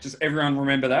worse. Just everyone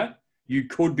remember that. You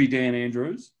could be Dan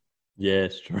Andrews. Yeah,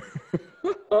 it's true.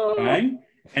 Bang.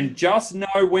 And just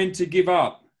know when to give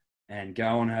up and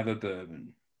go and have a bourbon.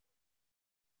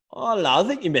 Oh, no, I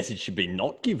think your message should be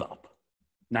not give up.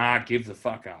 Nah, give the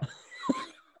fuck up.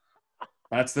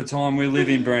 That's the time we live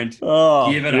in, Brent.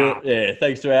 Oh, give it up. Yeah,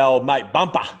 thanks to our old mate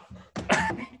Bumper.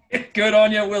 Good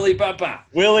on you, Willie Bumper.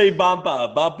 Willie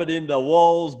Bumper, bumping into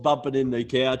walls, bumping into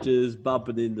couches,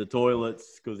 bumping into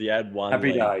toilets because he had one.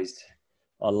 Happy days.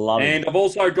 I love it. And I've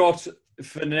also got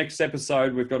for the next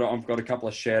episode, I've got a couple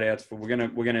of shout outs for we're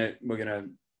gonna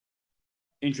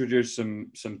introduce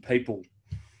some people.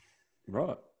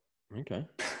 Right. Okay.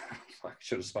 I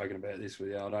should have spoken about this with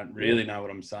you. I don't really know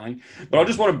what I'm saying, but I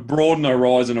just want to broaden the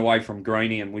horizon away from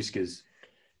Greenie and Whiskers.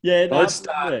 Yeah, no, let's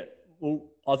start. Yeah. Well,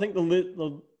 I think the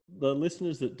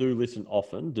listeners that do listen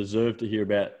often deserve to hear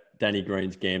about Danny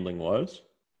Green's gambling woes.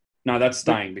 No, that's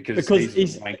staying because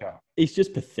he's a wanker. He's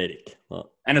just pathetic.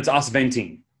 And it's us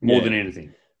venting more than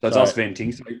anything. So it's us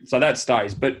venting. So that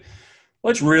stays. But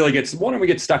let's really why don't we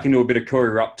get stuck into a bit of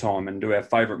Cooey Rupp time and do our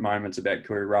favourite moments about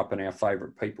Cooey Rupp and our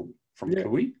favourite people from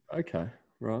Cooey. Okay,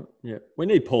 right. Yeah. We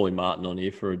need Paulie Martin on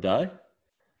here for a day.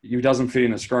 He doesn't fit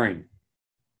in the screen.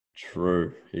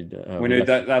 True. We need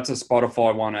that. That's a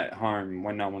Spotify one at home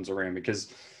when no one's around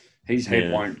because his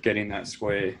head won't get in that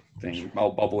square thing.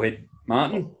 Old bobblehead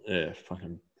Martin. Yeah,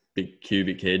 fucking big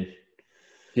cubic head.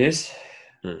 Yes.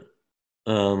 Yeah.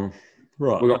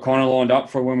 Right. We got Connor lined up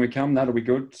for when we come. That'll be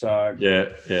good. So yeah,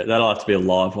 that'll have to be a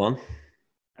live one.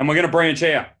 And we're going to branch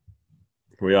out.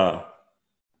 We are.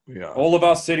 All of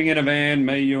us sitting in a van,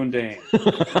 me, you, and Dan.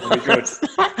 That'll be good.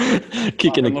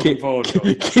 Looking forward to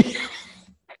it.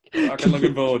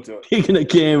 Looking forward to it. Kicking a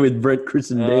can with Brent,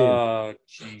 Chris, and Dan. Oh,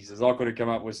 Jesus. I could have come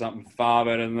up with something far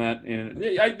better than that.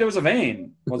 There was a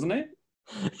van, wasn't there?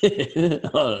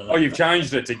 Oh, you've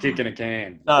changed it to kicking a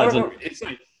can. No,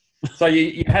 so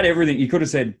you had everything. You could have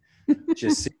said,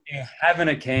 just sitting here having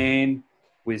a can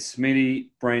with Smitty,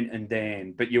 Brent, and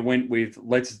Dan. But you went with,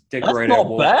 let's decorate our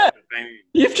wall. That's not bad.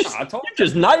 You've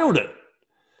just nailed it.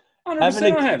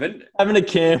 100% I haven't. Having a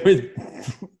can with...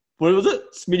 What was it?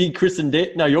 Smitty, Chris, and Dan?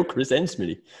 No, you're Chris and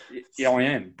Smitty. Yeah, I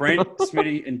am. Brent,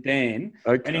 Smitty, and Dan.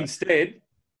 Okay. And instead,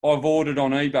 I've ordered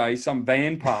on eBay some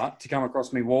van part to come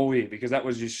across my wall here because that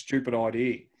was your stupid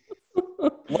idea.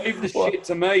 Leave the shit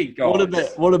to me, guys.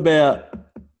 What about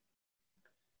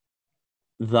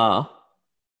the...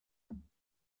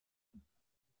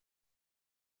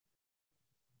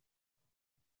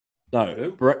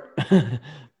 No,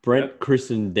 Brent, Chris,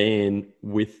 and Dan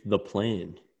with the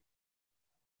plan.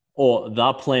 Or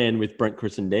the plan with Brent,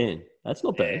 Chris, and Dan. That's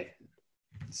not bad.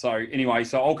 So anyway,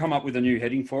 I'll come up with a new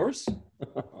heading for us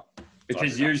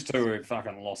because used to have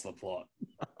fucking lost the plot.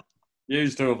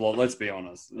 Used to have lost. Let's be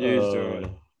honest. Used to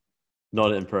have.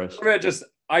 Not impressed. What about just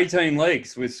 18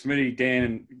 legs with Smitty, Dan,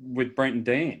 and with Brent and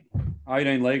Dan?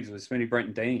 18 legs with Smitty, Brent,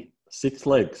 and Dan. 6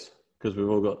 legs because we've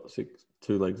all got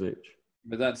 2 legs each.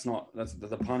 But that's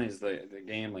the pun is the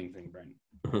gambling thing,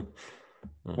 Brent.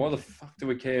 Why the fuck do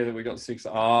we care that we got 6?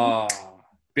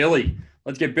 Billy.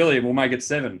 Let's get Billy and we'll make it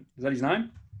 7. Is that his name?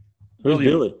 Who's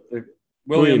Billy?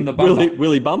 William the Bumper.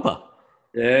 Willie Bumper.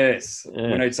 Yes.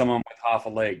 Yeah. We need someone with half a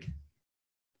leg.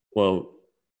 Well,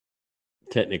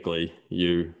 technically,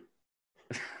 you.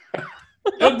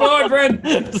 Goodbye,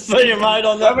 Brent. See you, mate,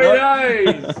 on that. Happy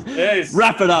days. Yes.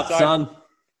 Wrap it up, son.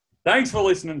 Thanks for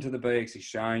listening to the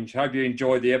BX Hope you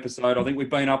enjoyed the episode. I think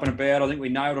we've been up and about. I think we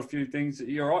nailed a few things.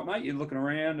 You all right, mate? You're looking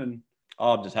around and...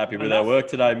 I'm just happy with our work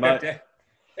today, mate.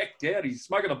 Heck yeah, he's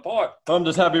smoking the pipe. I'm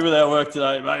just happy with our work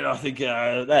today, mate. I think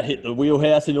that hit the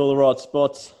wheelhouse in all the right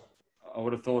spots. I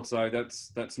would have thought so.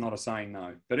 That's not a saying,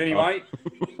 no. But anyway,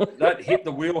 that hit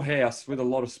the wheelhouse with a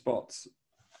lot of spots.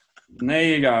 And there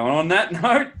you go. And on that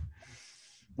note,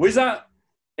 Whizzer,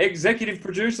 executive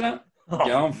producer,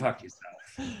 go and fuck yourself.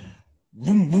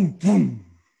 Boom, boom, boom.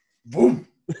 Boom.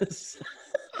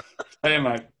 Hey,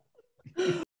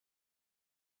 mate.